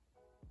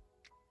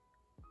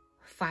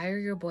 Fire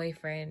your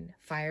boyfriend,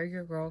 fire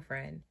your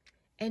girlfriend,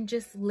 and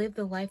just live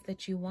the life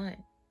that you want.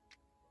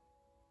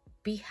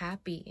 Be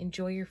happy,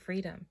 enjoy your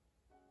freedom.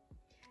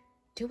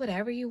 Do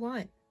whatever you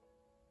want.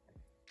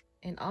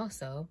 And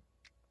also,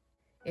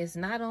 it's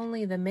not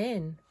only the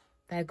men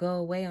that go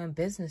away on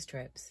business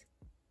trips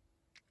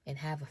and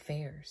have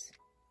affairs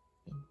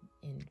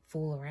and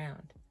fool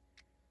around.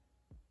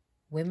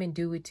 Women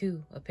do it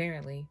too,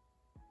 apparently.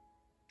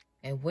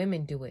 And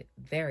women do it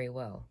very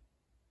well.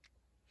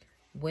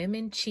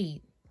 Women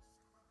cheat,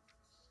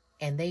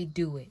 and they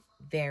do it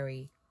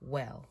very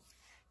well.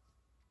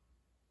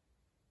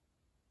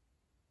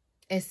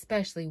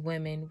 Especially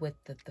women with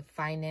the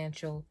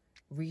financial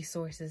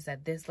resources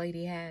that this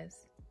lady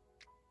has.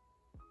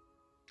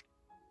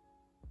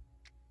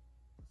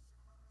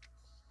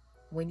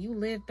 When you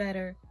live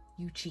better,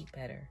 you cheat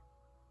better.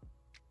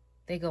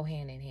 They go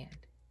hand in hand.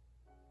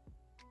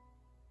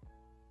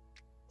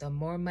 The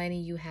more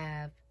money you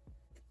have,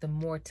 the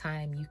more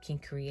time you can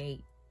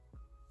create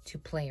to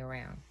play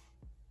around.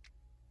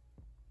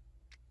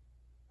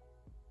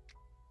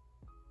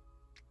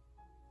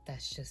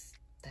 That's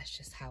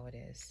just how it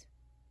is.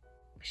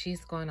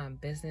 She's going on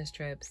business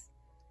trips,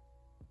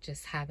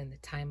 just having the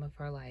time of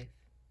her life.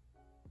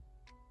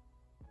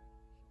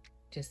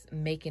 Just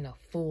making a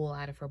fool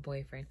out of her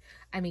boyfriend.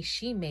 I mean,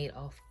 she made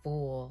a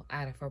fool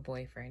out of her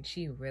boyfriend.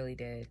 She really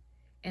did.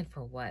 And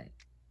for what?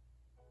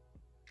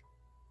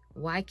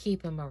 Why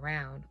keep him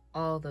around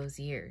all those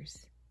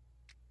years?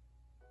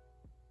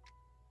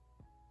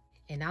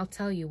 And I'll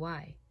tell you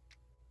why.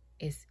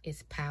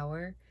 It's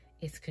power,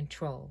 it's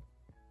control.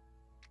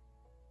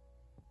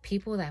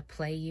 People that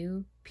play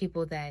you,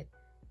 people that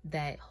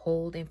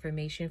hold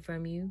information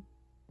from you,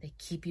 that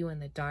keep you in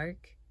the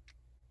dark,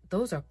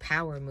 those are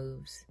power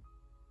moves.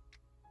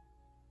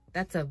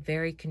 That's a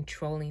very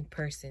controlling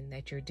person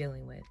that you're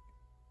dealing with.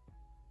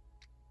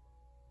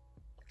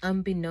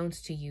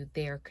 Unbeknownst to you,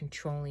 they are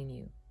controlling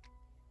you.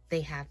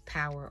 They have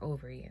power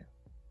over you.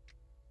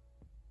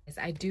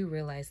 I do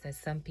realize that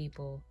some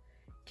people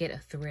get a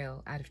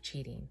thrill out of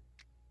cheating.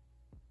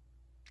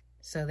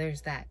 So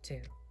there's that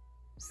too.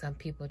 Some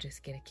people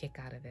just get a kick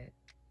out of it.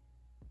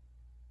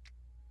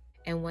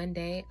 And one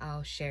day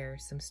I'll share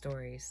some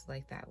stories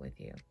like that with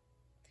you.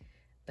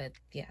 But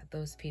yeah,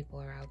 those people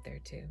are out there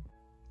too.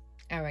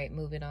 All right,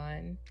 moving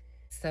on.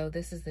 So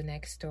this is the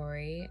next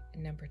story,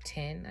 number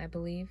 10, I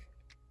believe.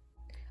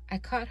 I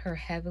caught her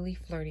heavily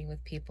flirting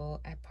with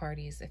people at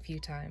parties a few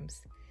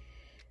times.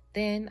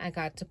 Then I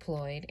got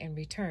deployed and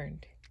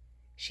returned.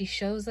 She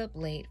shows up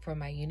late for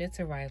my unit's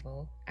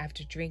arrival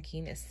after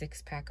drinking a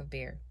 6-pack of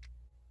beer.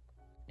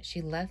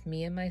 She left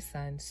me and my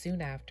son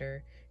soon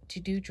after to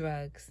do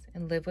drugs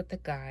and live with the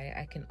guy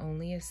I can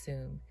only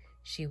assume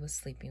she was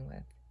sleeping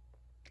with.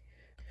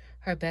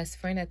 Her best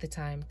friend at the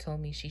time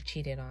told me she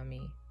cheated on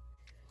me.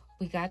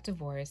 We got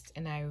divorced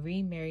and I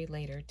remarried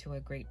later to a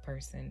great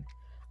person.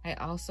 I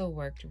also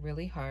worked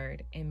really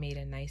hard and made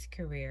a nice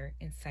career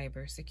in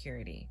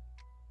cybersecurity.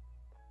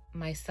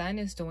 My son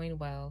is doing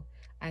well.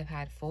 I've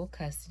had full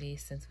custody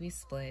since we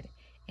split,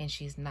 and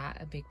she's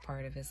not a big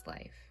part of his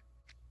life.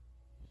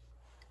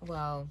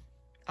 Well,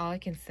 all I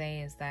can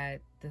say is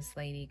that this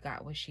lady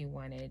got what she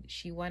wanted.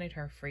 She wanted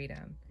her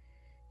freedom.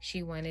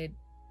 She wanted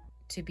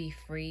to be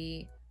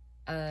free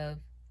of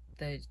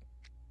the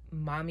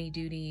mommy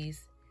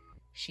duties.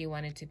 She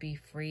wanted to be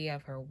free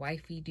of her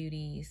wifey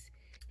duties.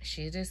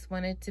 She just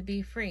wanted to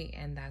be free,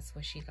 and that's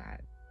what she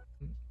got.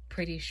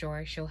 Pretty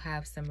sure she'll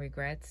have some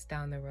regrets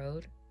down the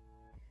road,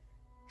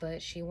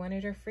 but she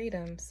wanted her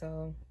freedom,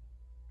 so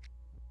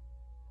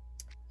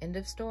end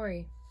of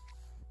story.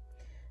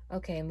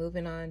 Okay,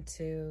 moving on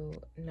to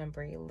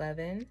number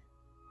 11.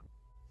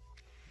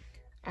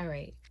 All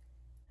right,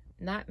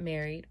 not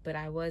married, but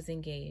I was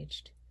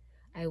engaged.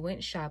 I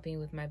went shopping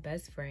with my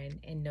best friend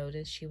and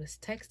noticed she was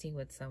texting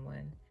with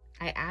someone.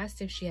 I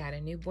asked if she had a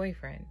new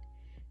boyfriend.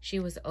 She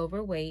was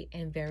overweight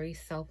and very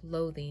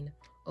self-loathing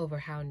over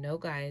how no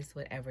guys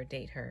would ever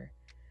date her.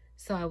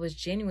 So I was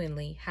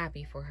genuinely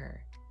happy for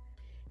her.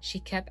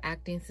 She kept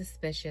acting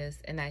suspicious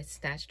and I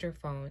snatched her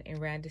phone and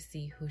ran to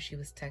see who she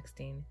was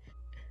texting.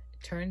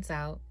 Turns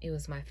out it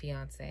was my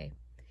fiance.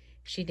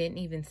 She didn't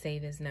even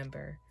save his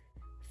number.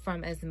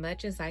 From as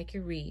much as I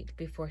could read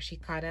before she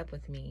caught up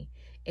with me,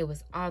 it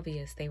was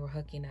obvious they were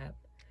hooking up.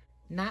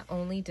 Not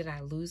only did I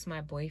lose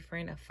my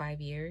boyfriend of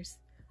 5 years,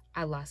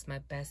 I lost my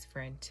best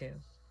friend too.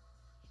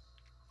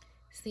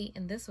 See,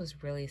 and this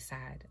was really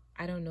sad.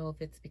 I don't know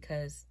if it's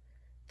because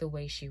the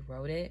way she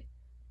wrote it,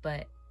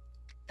 but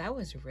that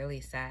was really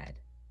sad.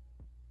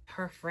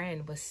 Her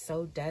friend was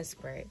so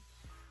desperate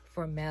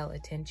for male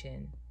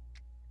attention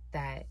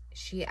that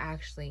she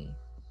actually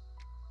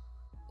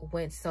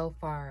went so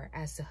far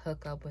as to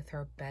hook up with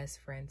her best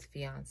friend's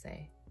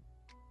fiance.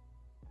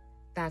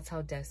 That's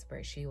how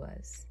desperate she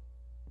was.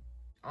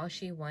 All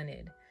she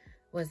wanted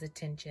was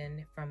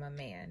attention from a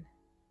man.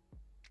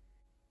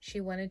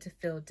 She wanted to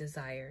feel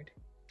desired.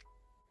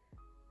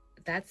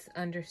 That's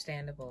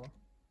understandable.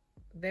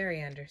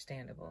 Very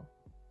understandable.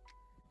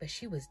 But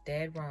she was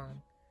dead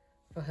wrong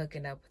for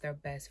hooking up with her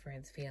best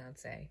friend's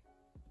fiance.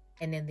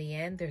 And in the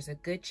end, there's a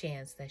good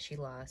chance that she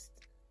lost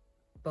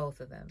both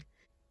of them.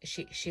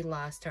 She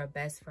lost her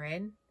best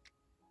friend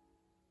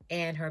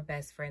and her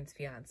best friend's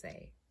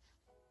fiance.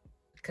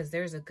 Because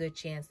there's a good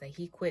chance that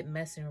he quit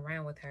messing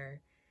around with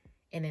her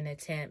in an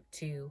attempt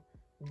to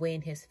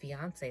win his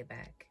fiance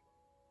back.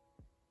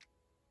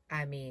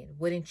 I mean,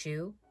 wouldn't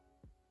you?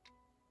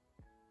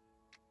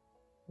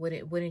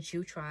 Wouldn't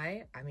you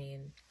try? I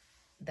mean,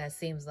 that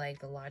seems like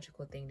the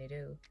logical thing to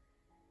do.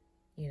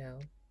 You know,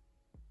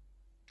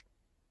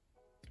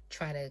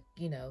 try to,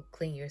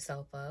 clean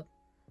yourself up,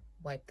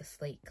 wipe the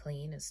slate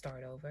clean and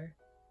start over.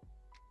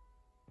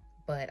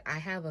 But I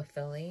have a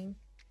feeling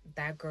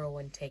that girl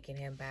wasn't taking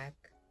him back.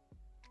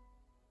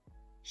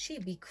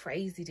 She'd be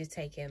crazy to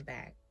take him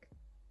back.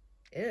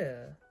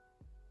 Ew.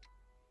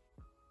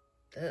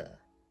 Ugh.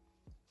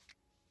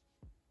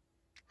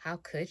 How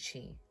could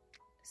she?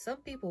 Some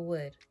people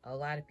would. A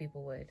lot of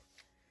people would.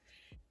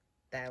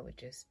 That would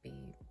just be,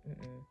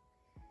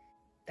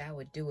 that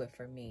would do it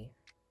for me.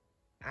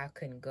 I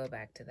couldn't go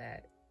back to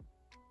that.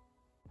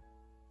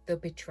 The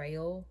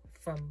betrayal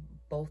from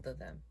both of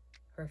them,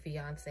 her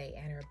fiance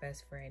and her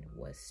best friend,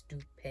 was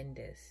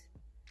stupendous.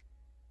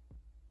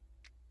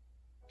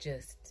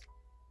 Just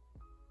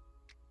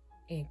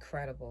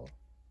incredible.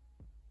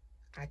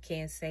 I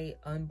can't say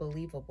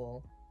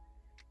unbelievable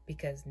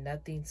because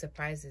nothing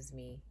surprises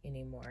me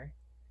anymore.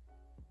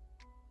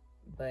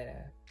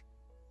 But,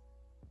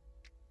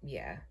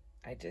 yeah,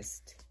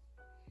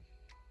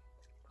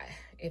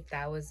 if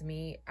that was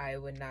me, I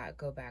would not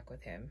go back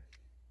with him.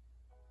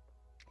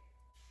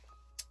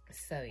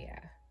 So, yeah.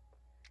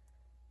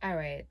 All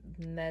right,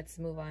 let's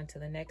move on to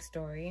the next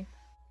story.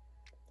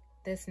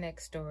 This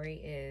next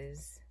story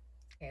is,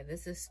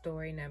 this is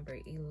story number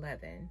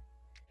 11.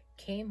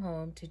 Came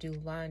home to do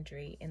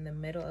laundry in the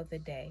middle of the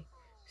day,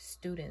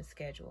 student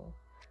schedule.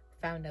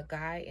 Found a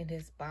guy in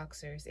his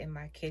boxers in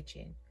my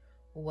kitchen.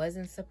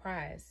 Wasn't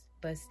surprised,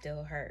 but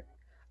still hurt.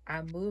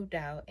 I moved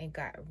out and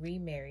got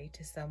remarried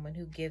to someone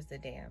who gives a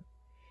damn.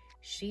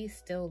 She's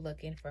still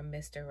looking for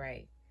Mr.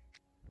 Right.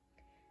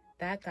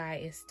 That guy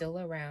is still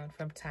around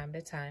from time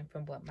to time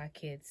from what my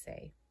kids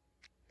say.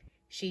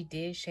 She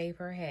did shave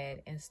her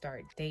head and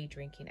start day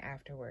drinking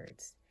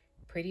afterwards.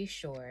 Pretty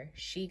sure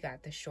she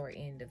got the short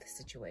end of the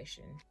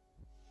situation.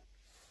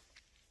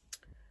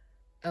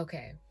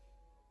 Okay.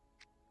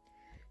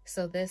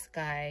 So this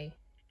guy,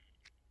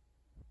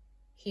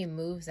 he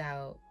moves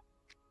out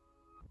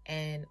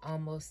and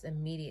almost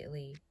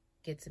immediately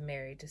gets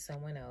married to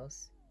someone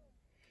else.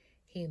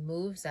 He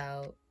moves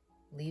out,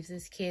 leaves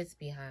his kids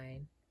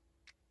behind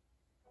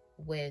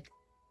with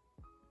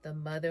the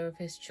mother of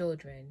his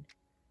children,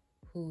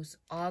 who's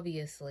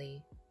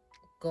obviously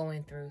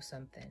going through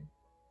something.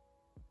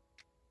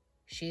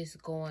 She's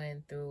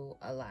going through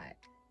a lot.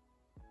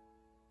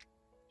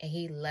 And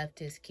he left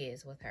his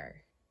kids with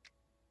her.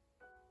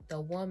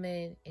 The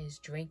woman is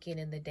drinking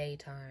in the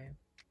daytime.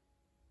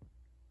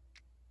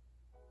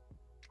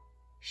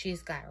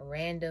 She's got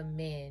random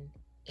men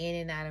in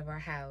and out of her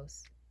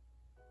house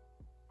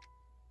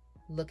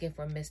looking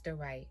for Mr.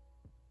 Right.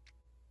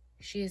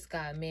 She's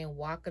got men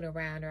walking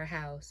around her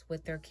house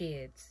with their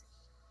kids,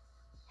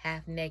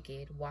 half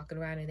naked, walking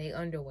around in their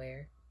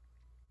underwear.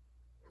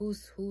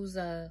 Who's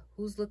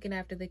looking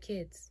after the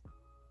kids?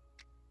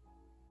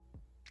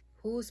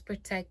 Who's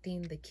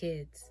protecting the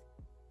kids?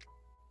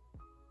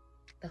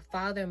 The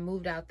father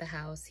moved out the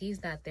house.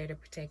 He's not there to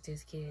protect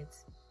his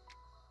kids.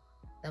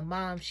 The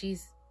mom,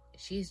 she's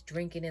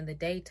drinking in the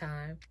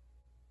daytime.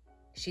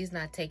 She's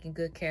not taking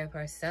good care of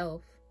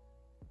herself.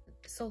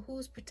 So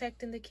who's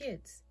protecting the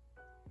kids?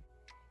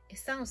 It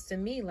sounds to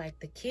me like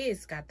the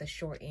kids got the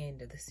short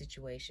end of the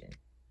situation.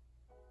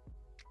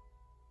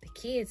 The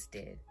kids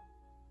did.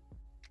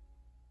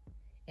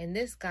 And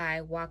this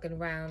guy walking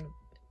around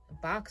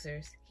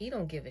boxers, he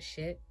don't give a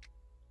shit.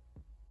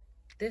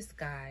 This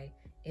guy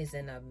is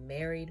in a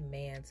married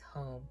man's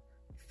home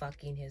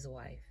fucking his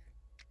wife.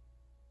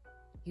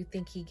 You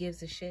think he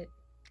gives a shit?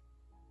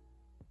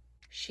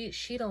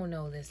 She don't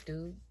know this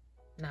dude.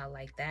 Not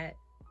like that.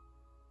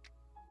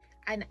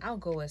 And I'll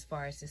go as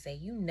far as to say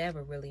you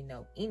never really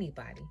know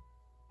anybody.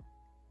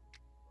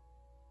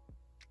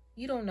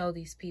 You don't know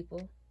these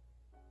people.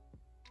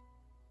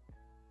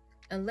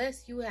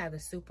 Unless you have the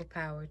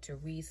superpower to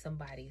read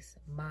somebody's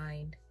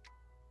mind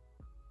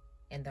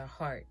and their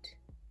heart,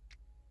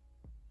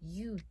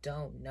 you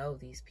don't know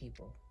these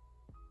people.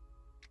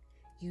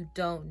 You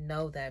don't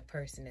know that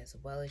person as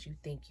well as you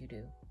think you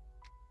do.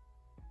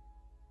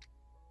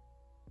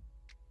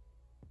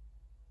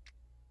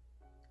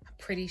 I'm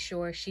pretty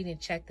sure she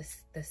didn't check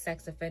the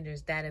sex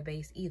offenders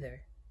database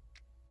either.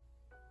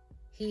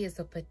 He is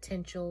a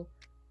potential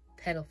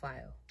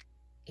pedophile,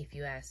 if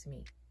you ask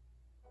me.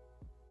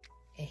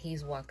 And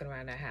he's walking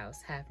around our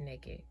house half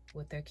naked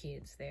with their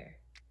kids there.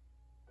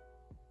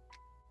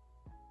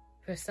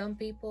 For some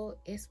people,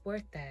 it's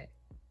worth that.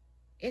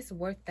 It's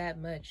worth that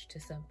much to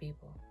some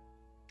people.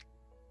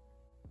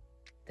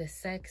 The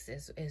sex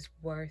is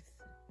worth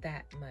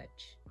that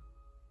much.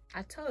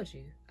 I told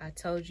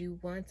you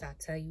once, I'll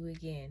tell you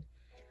again.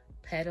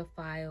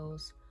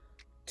 Pedophiles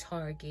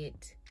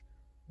target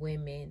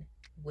women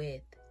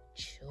with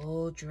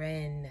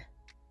children.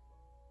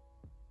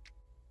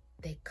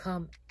 They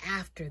come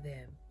after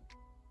them.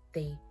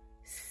 They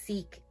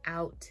seek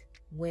out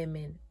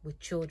women with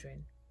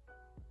children.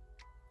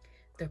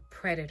 They're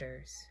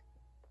predators.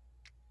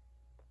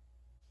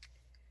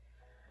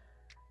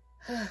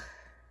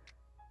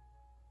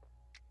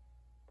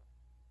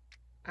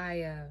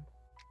 I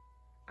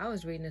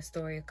was reading a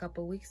story a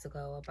couple weeks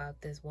ago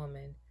about this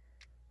woman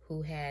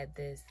who had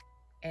this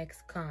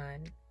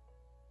ex-con.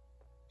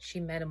 She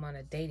met him on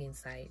a dating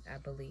site, I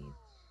believe.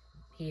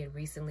 He had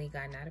recently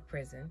gotten out of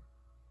prison,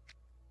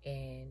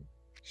 and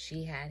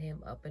she had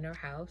him up in her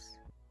house.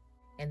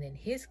 And then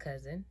his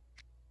cousin,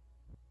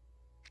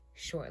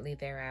 shortly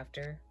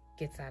thereafter,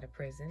 gets out of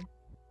prison.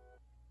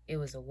 It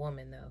was a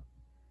woman, though.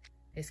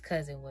 His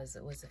cousin was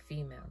a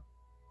female.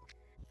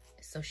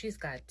 So she's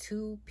got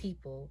two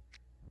people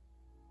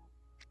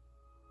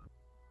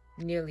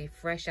nearly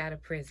fresh out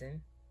of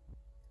prison,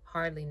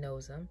 hardly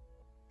knows him,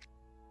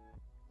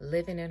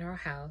 living in her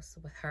house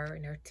with her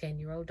and her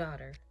 10-year-old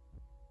daughter.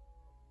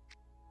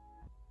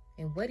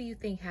 And what do you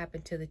think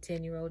happened to the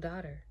 10-year-old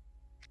daughter?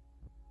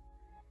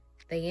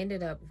 They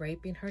ended up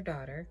raping her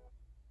daughter.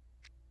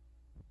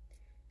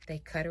 They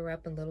cut her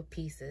up in little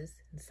pieces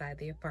inside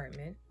the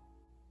apartment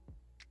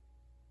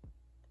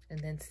and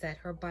then set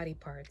her body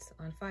parts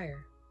on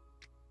fire.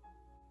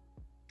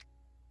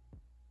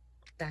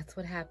 That's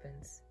what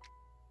happens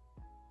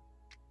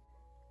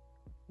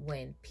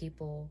when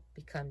people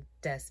become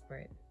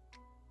desperate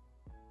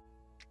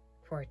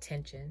for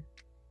attention,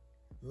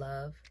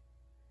 love.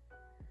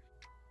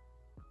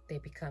 They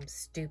become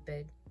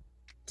stupid,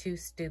 too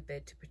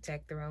stupid to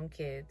protect their own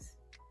kids.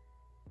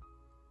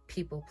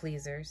 People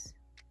pleasers.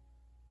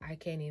 I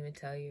can't even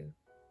tell you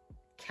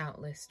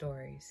countless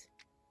stories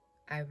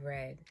I've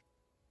read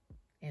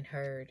and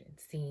heard and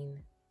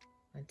seen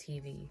on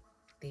TV.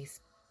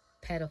 These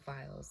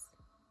pedophiles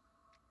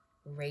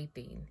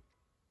raping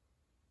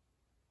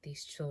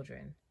these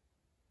children,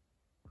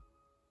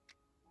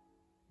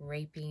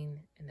 raping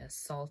and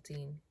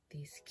assaulting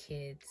these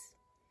kids,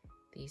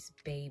 these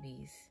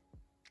babies,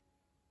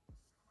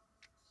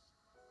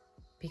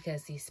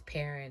 because these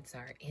parents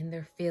are in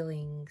their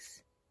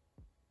feelings,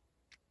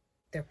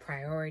 their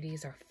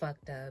priorities are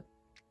fucked up.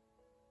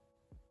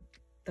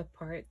 The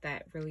part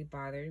that really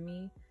bothered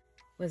me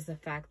was the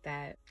fact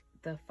that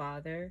the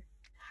father,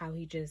 how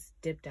he just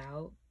dipped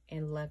out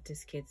and left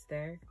his kids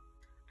there.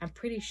 I'm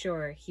pretty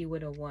sure he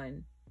would have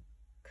won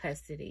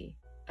custody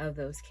of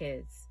those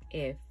kids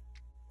if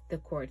the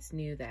courts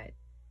knew that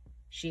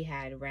she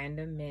had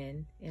random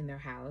men in their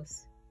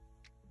house,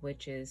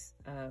 which is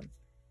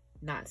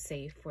not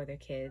safe for their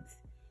kids.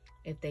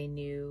 If they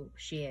knew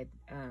she had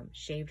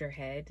shaved her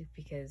head,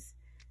 because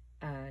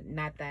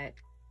not that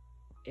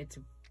it's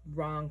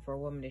wrong for a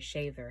woman to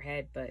shave their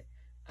head, but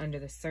under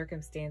the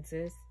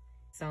circumstances,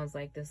 sounds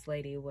like this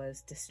lady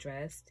was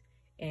distressed,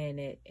 and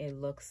it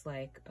looks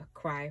like a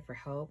cry for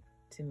help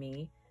to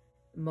me.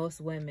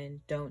 Most women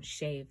don't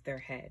shave their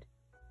head.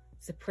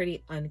 It's a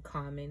pretty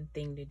uncommon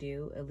thing to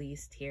do, at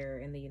least here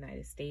in the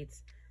United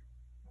States.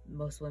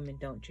 Most women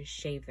don't just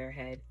shave their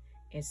head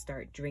and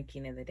start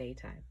drinking in the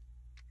daytime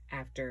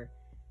after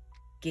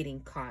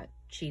getting caught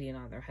cheating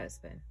on their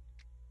husband.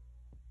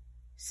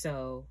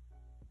 So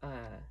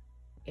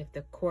if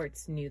the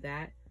courts knew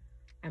that,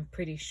 I'm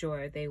pretty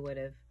sure they would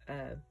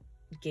have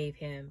gave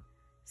him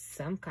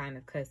some kind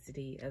of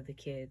custody of the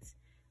kids.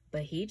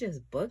 But he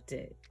just booked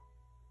it.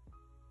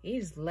 He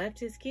just left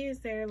his kids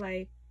there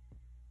like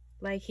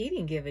he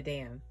didn't give a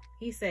damn.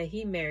 He said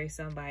he married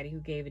somebody who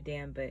gave a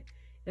damn, but it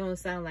don't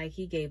sound like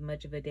he gave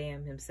much of a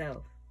damn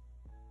himself.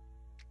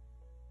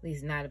 At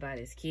least not about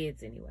his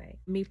kids anyway.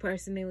 Me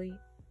personally,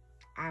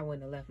 I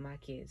wouldn't have left my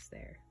kids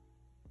there.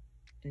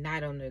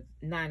 Not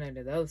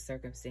under those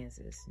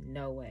circumstances.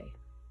 No way.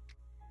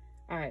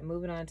 All right,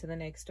 moving on to the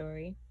next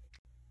story.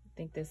 I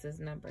think this is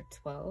number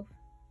 12.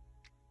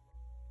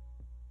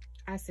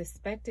 I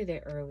suspected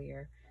it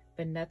earlier,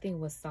 but nothing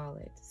was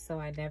solid, so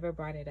I never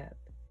brought it up.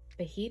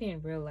 But he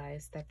didn't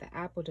realize that the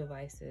Apple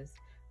devices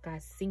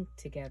got synced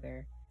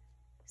together.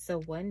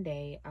 So one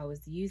day I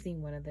was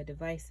using one of the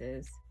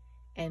devices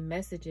and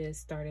messages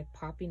started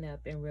popping up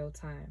in real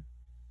time.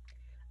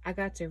 I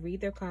got to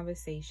read their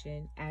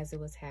conversation as it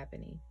was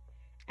happening,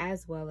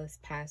 as well as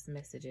past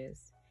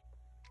messages.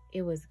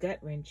 It was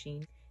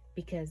gut-wrenching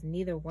because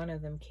neither one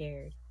of them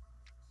cared.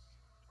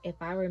 If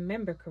I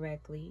remember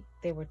correctly,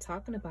 they were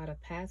talking about a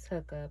past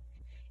hookup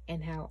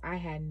and how I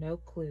had no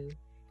clue,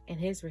 and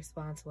his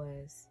response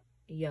was,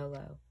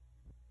 YOLO,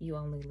 you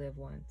only live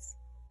once.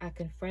 I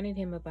confronted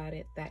him about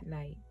it that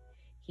night.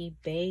 He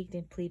begged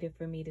and pleaded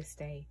for me to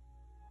stay.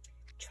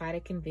 Try to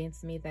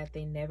convince me that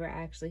they never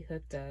actually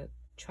hooked up.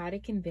 Try to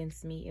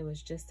convince me it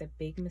was just a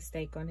big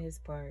mistake on his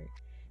part.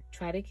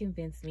 Try to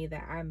convince me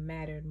that I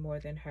mattered more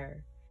than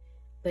her.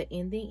 But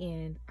in the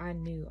end, I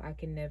knew I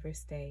could never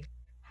stay.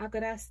 How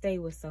could I stay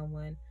with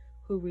someone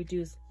who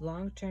reduced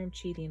long-term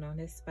cheating on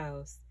his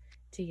spouse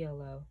to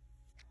YOLO?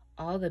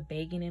 All the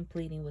begging and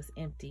pleading was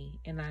empty,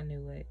 and I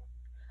knew it.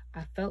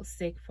 I felt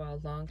sick for a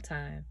long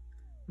time,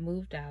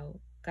 moved out,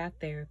 got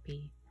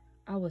therapy.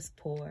 I was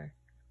poor,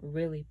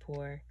 really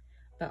poor,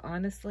 but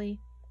honestly,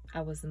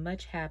 I was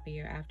much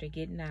happier after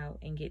getting out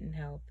and getting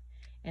help,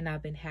 and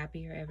I've been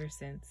happier ever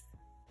since.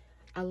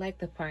 I like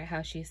the part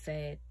how she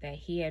said that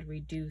he had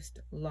reduced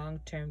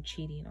long-term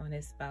cheating on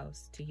his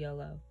spouse to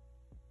YOLO.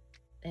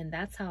 And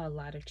that's how a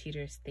lot of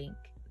cheaters think.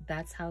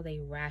 That's how they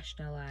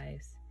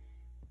rationalize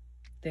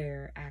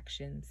their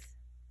actions.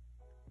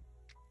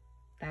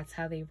 That's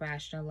how they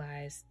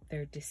rationalize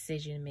their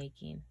decision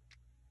making.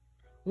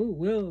 Oh,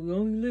 well, you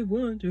only live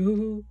once.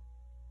 Oh.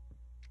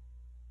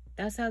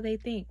 That's how they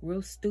think,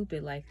 real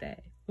stupid like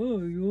that. Oh,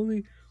 you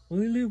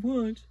only live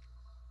once.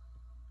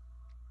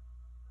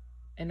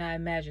 And I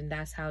imagine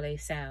that's how they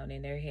sound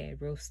in their head,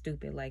 real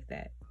stupid like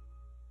that.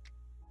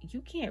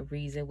 You can't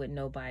reason with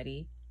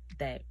nobody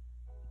that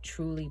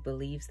truly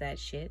believes that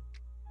shit.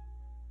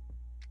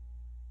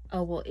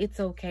 Oh, well, it's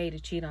okay to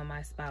cheat on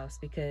my spouse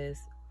because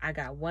I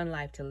got one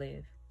life to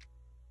live.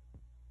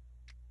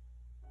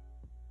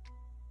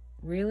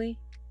 Really?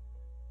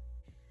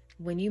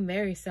 When you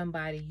marry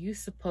somebody, you're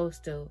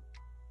supposed to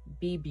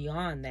be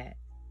beyond that.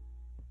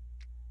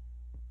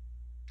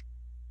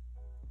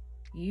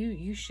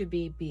 You should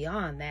be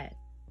beyond that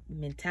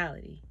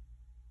mentality.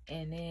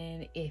 And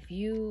then if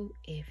you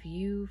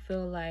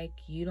feel like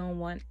you don't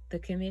want the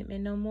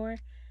commitment no more,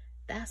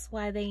 that's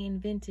why they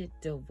invented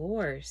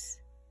divorce.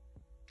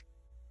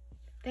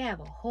 They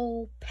have a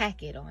whole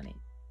packet on it.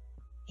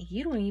 And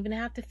you don't even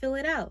have to fill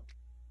it out.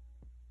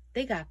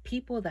 They got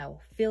people that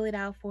will fill it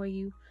out for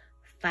you,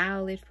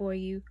 file it for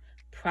you,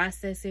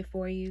 process it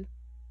for you.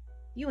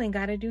 You ain't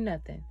got to do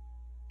nothing.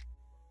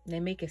 They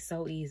make it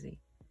so easy.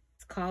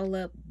 Just call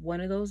up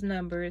one of those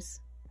numbers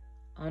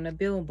on a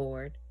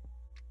billboard,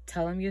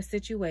 tell them your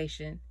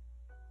situation,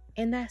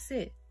 and that's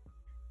it.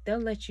 They'll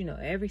let you know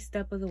every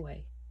step of the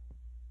way.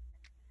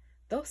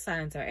 Those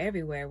signs are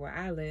everywhere where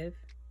I live.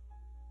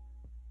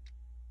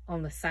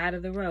 on the side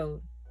of the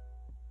road,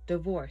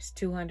 divorce,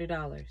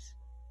 $200.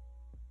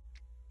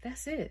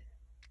 That's it.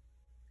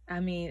 I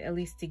mean, at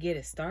least to get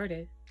it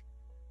started.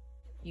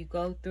 You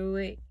go through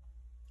it,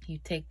 you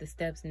take the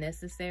steps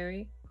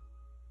necessary,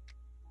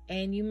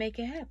 and you make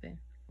it happen.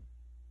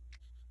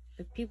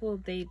 The people,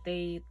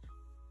 they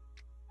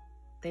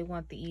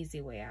want the easy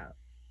way out.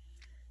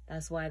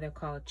 That's why they're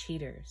called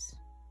cheaters.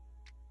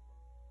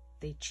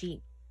 They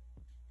cheat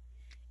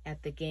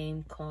at the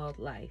game called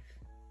life.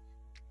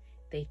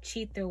 They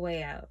cheat their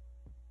way out.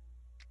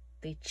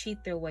 They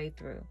cheat their way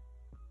through.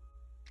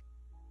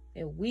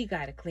 And we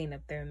got to clean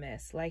up their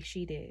mess like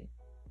she did.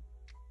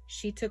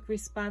 She took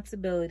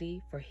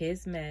responsibility for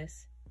his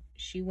mess.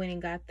 She went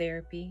and got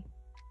therapy.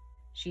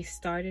 She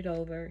started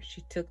over.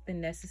 She took the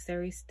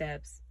necessary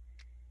steps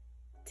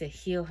to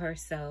heal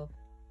herself,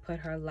 put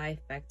her life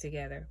back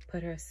together,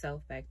 put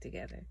herself back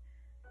together.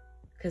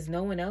 Because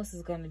no one else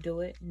is going to do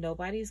it.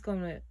 Nobody's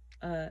going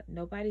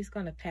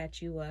to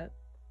patch you up.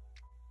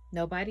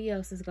 Nobody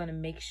else is going to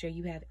make sure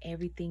you have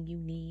everything you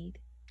need.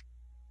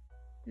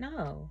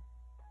 No.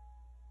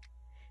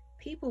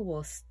 People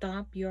will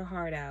stomp your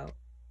heart out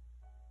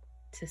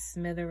to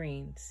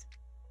smithereens,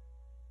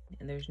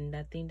 and there's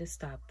nothing to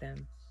stop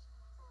them.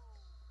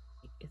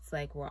 It's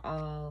like we're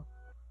all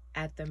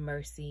at the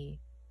mercy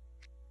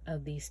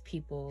of these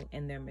people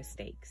and their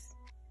mistakes.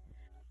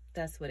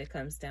 That's what it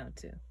comes down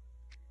to.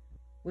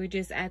 We're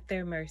just at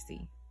their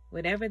mercy,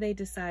 whatever they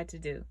decide to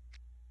do.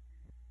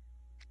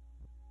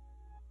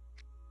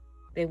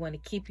 They want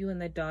to keep you in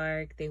the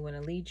dark. They want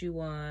to lead you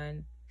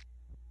on.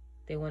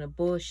 They want to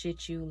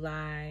bullshit you,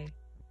 lie.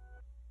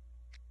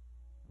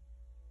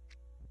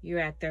 You're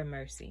at their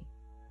mercy.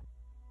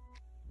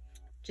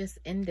 Just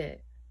end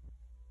it.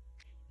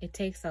 It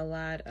takes a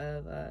lot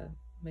of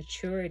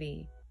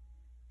maturity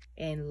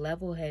and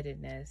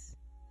level-headedness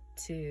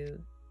to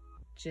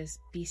just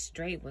be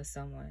straight with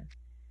someone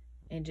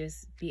and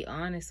just be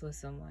honest with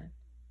someone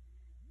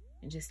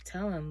and just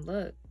tell them,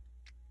 look,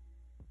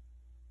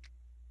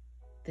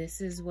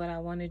 this is what I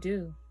want to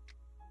do.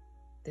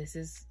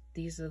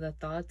 These are the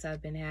thoughts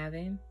I've been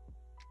having,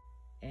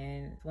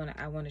 and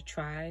I want to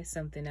try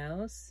something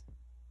else.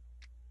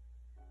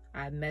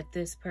 I met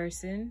this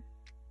person.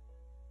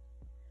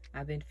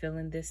 I've been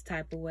feeling this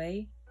type of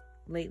way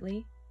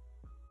lately.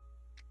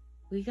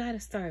 We got to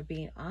start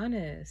being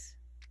honest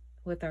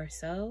with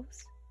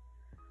ourselves,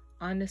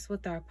 honest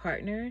with our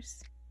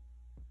partners.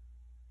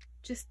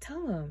 Just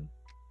tell them,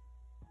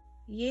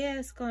 yeah,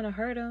 it's going to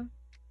hurt them,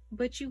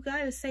 but you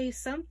got to say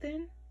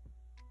something.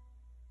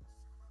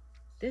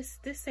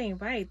 This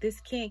ain't right. This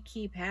can't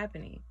keep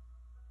happening.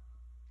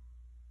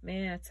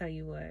 Man, I tell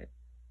you what.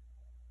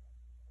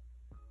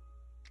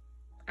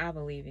 I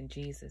believe in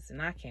Jesus,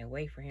 and I can't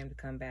wait for him to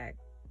come back.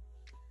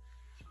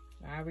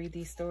 I read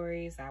these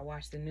stories, I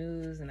watch the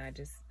news, and I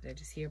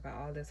just hear about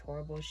all this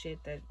horrible shit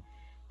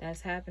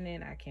that's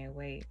happening. I can't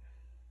wait.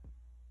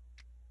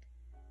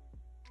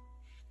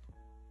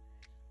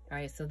 All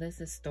right, so this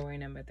is story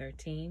number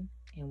 13,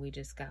 and we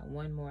just got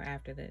one more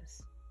after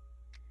this.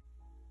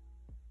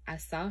 I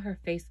saw her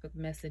Facebook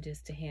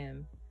messages to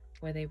him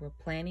where they were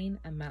planning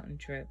a mountain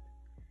trip.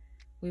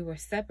 We were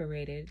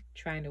separated,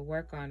 trying to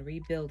work on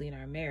rebuilding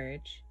our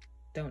marriage.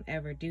 Don't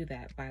ever do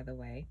that, by the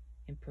way,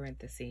 in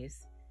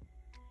parentheses.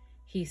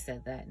 He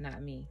said that,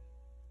 not me.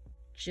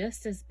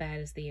 Just as bad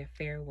as the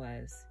affair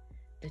was,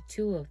 the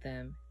two of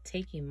them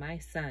taking my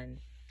son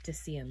to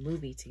see a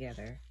movie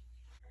together.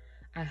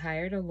 I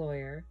hired a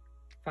lawyer,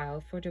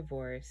 filed for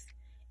divorce,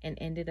 and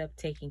ended up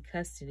taking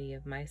custody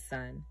of my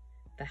son,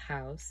 the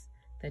house,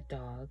 the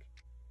dog,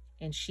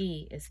 and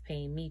she is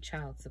paying me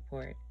child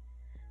support.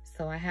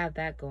 So I have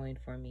that going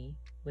for me,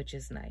 which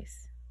is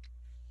nice.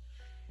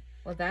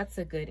 Well, that's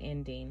a good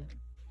ending.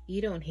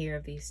 You don't hear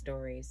of these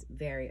stories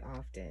very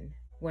often,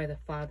 where the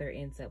father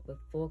ends up with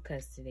full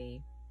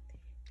custody.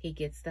 He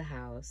gets the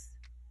house.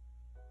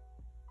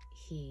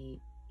 He's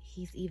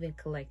even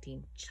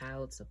collecting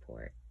child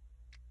support.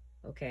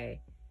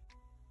 Okay?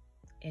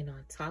 And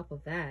on top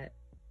of that,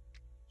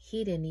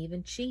 he didn't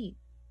even cheat.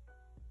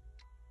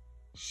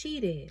 She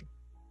did.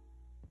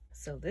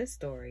 So this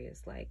story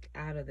is like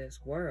out of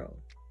this world.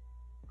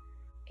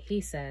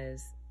 He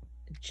says,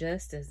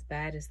 just as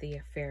bad as the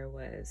affair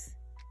was,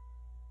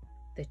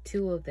 the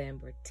two of them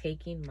were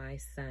taking my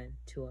son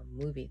to a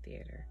movie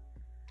theater.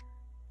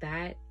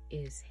 That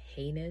is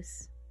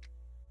heinous.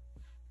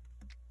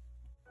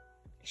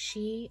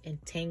 She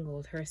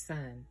entangled her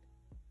son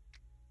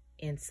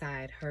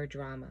inside her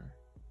drama,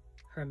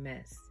 her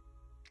mess.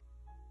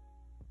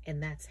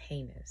 And that's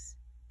heinous.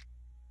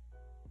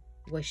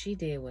 What she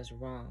did was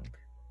wrong.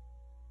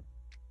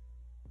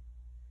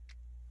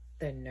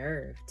 The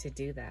nerve to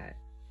do that.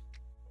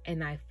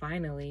 And I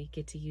finally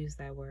get to use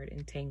that word,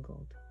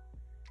 entangled.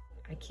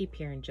 I keep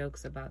hearing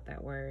jokes about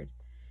that word,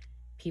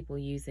 people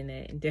using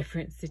it in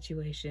different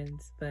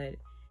situations, but,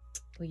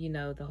 well, you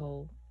know, the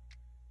whole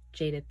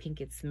Jada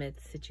Pinkett Smith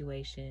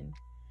situation.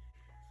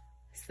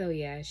 So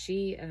yeah,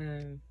 she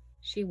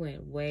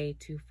went way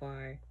too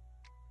far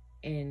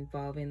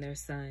involving their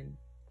son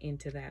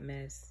into that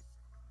mess.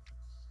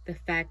 The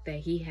fact that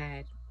he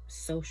had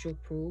social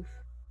proof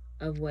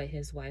of what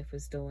his wife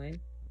was doing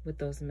with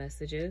those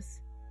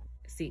messages.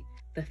 See,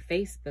 the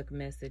Facebook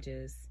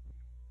messages,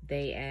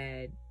 they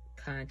add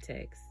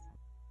context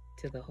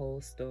to the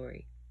whole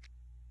story.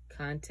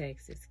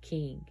 Context is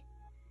king.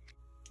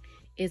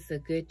 It's a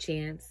good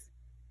chance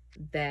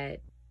that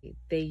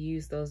they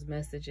use those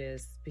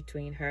messages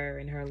between her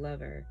and her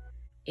lover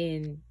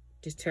in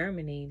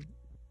determining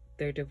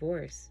their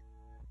divorce.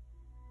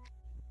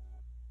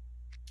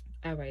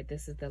 All right,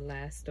 this is the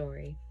last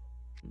story.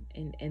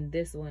 And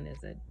this one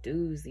is a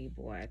doozy,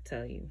 boy, I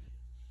tell you.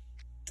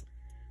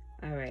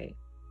 All right.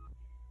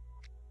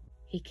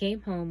 He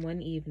came home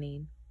one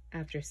evening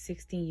after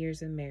 16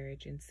 years of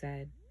marriage and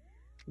said,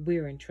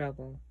 "We're in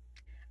trouble."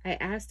 I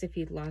asked if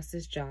he'd lost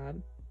his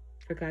job,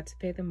 forgot to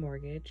pay the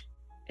mortgage,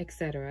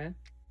 etc.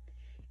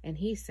 And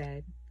he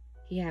said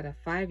he had a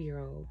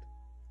 5-year-old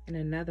and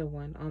another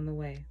one on the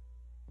way.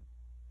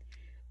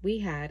 We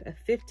had a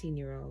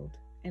 15-year-old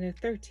and a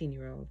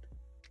 13-year-old.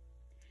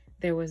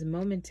 There was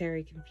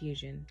momentary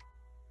confusion.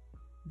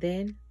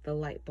 Then the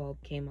light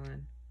bulb came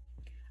on.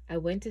 I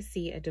went to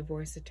see a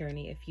divorce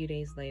attorney a few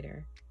days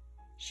later.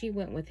 She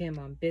went with him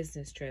on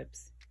business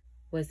trips,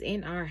 was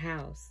in our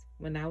house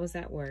when I was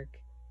at work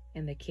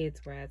and the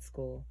kids were at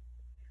school.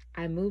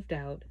 I moved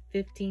out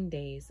 15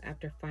 days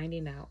after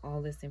finding out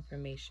all this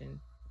information.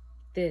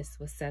 This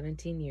was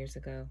 17 years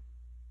ago.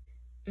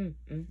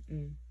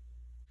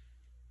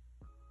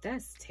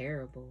 That's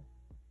terrible.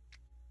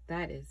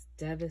 That is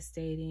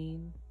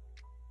devastating.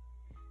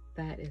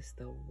 That is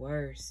the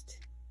worst.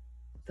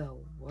 The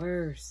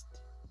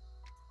worst.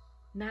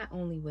 Not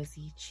only was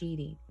he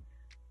cheating,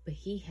 but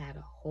he had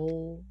a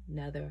whole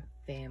nother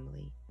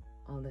family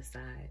on the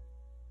side.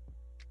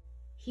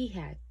 He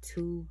had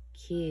 2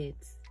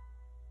 kids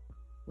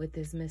with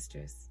his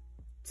mistress.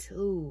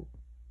 2.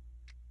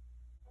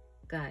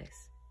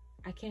 Guys,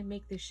 I can't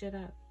make this shit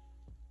up.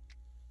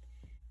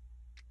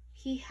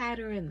 He had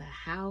her in the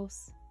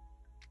house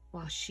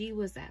while she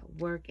was at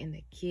work and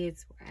the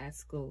kids were at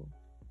school.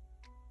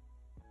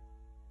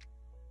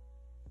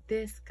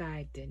 This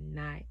guy did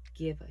not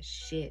give a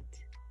shit.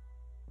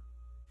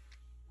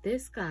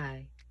 This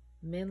guy,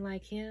 men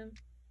like him,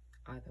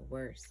 are the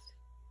worst.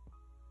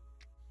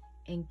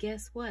 And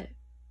guess what?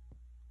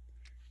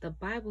 The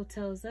Bible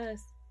tells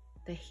us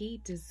that he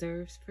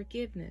deserves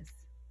forgiveness.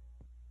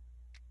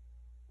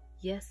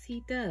 Yes,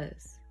 he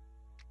does.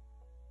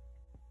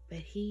 But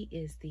he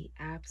is the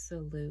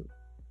absolute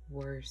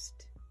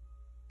worst.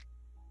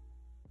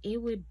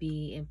 It would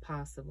be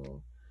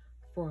impossible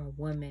for a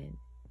woman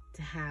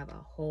to have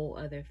a whole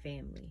other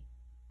family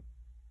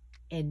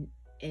and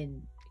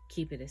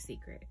keep it a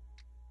secret.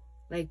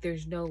 Like,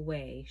 there's no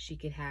way she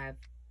could have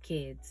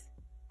kids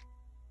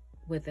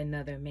with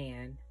another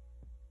man,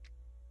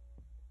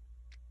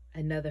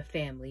 another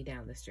family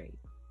down the street.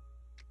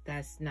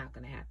 That's not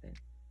gonna happen.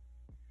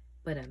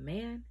 But a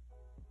man,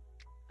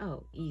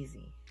 oh,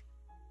 easy.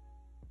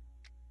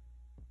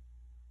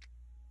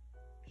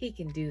 He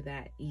can do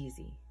that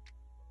easy.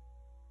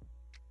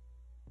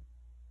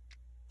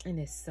 And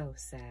it's so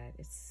sad.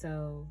 It's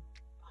so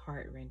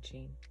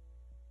heart-wrenching.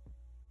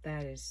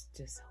 That is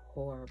just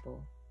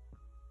horrible.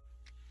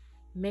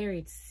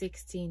 Married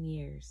 16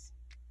 years.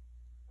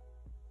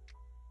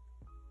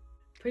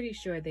 Pretty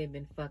sure they've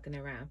been fucking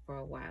around for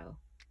a while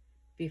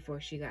before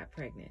she got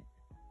pregnant.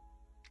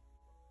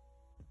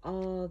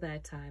 All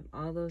that time,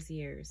 all those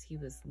years, he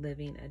was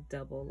living a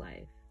double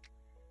life.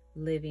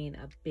 Living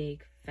a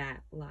big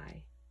fat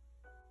lie.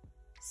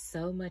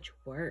 So much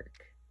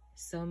work.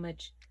 So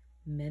much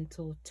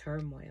mental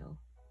turmoil,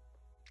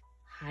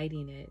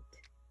 hiding it,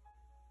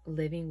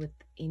 living with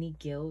any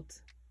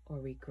guilt or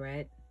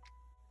regret,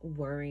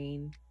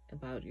 worrying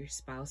about your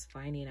spouse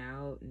finding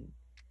out, and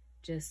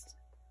just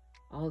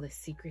all the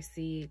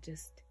secrecy.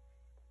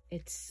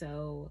 It's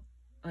so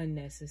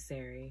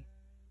unnecessary.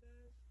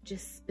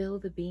 Just spill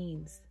the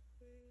beans.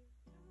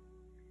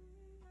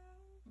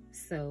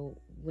 So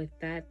with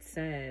that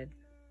said,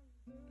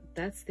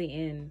 that's the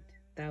end.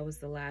 That was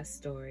the last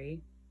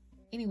story.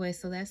 Anyway,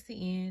 so that's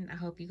the end. I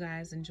hope you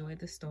guys enjoyed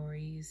the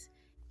stories.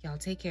 Y'all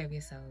take care of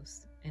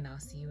yourselves, and I'll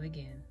see you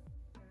again.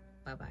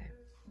 Bye-bye.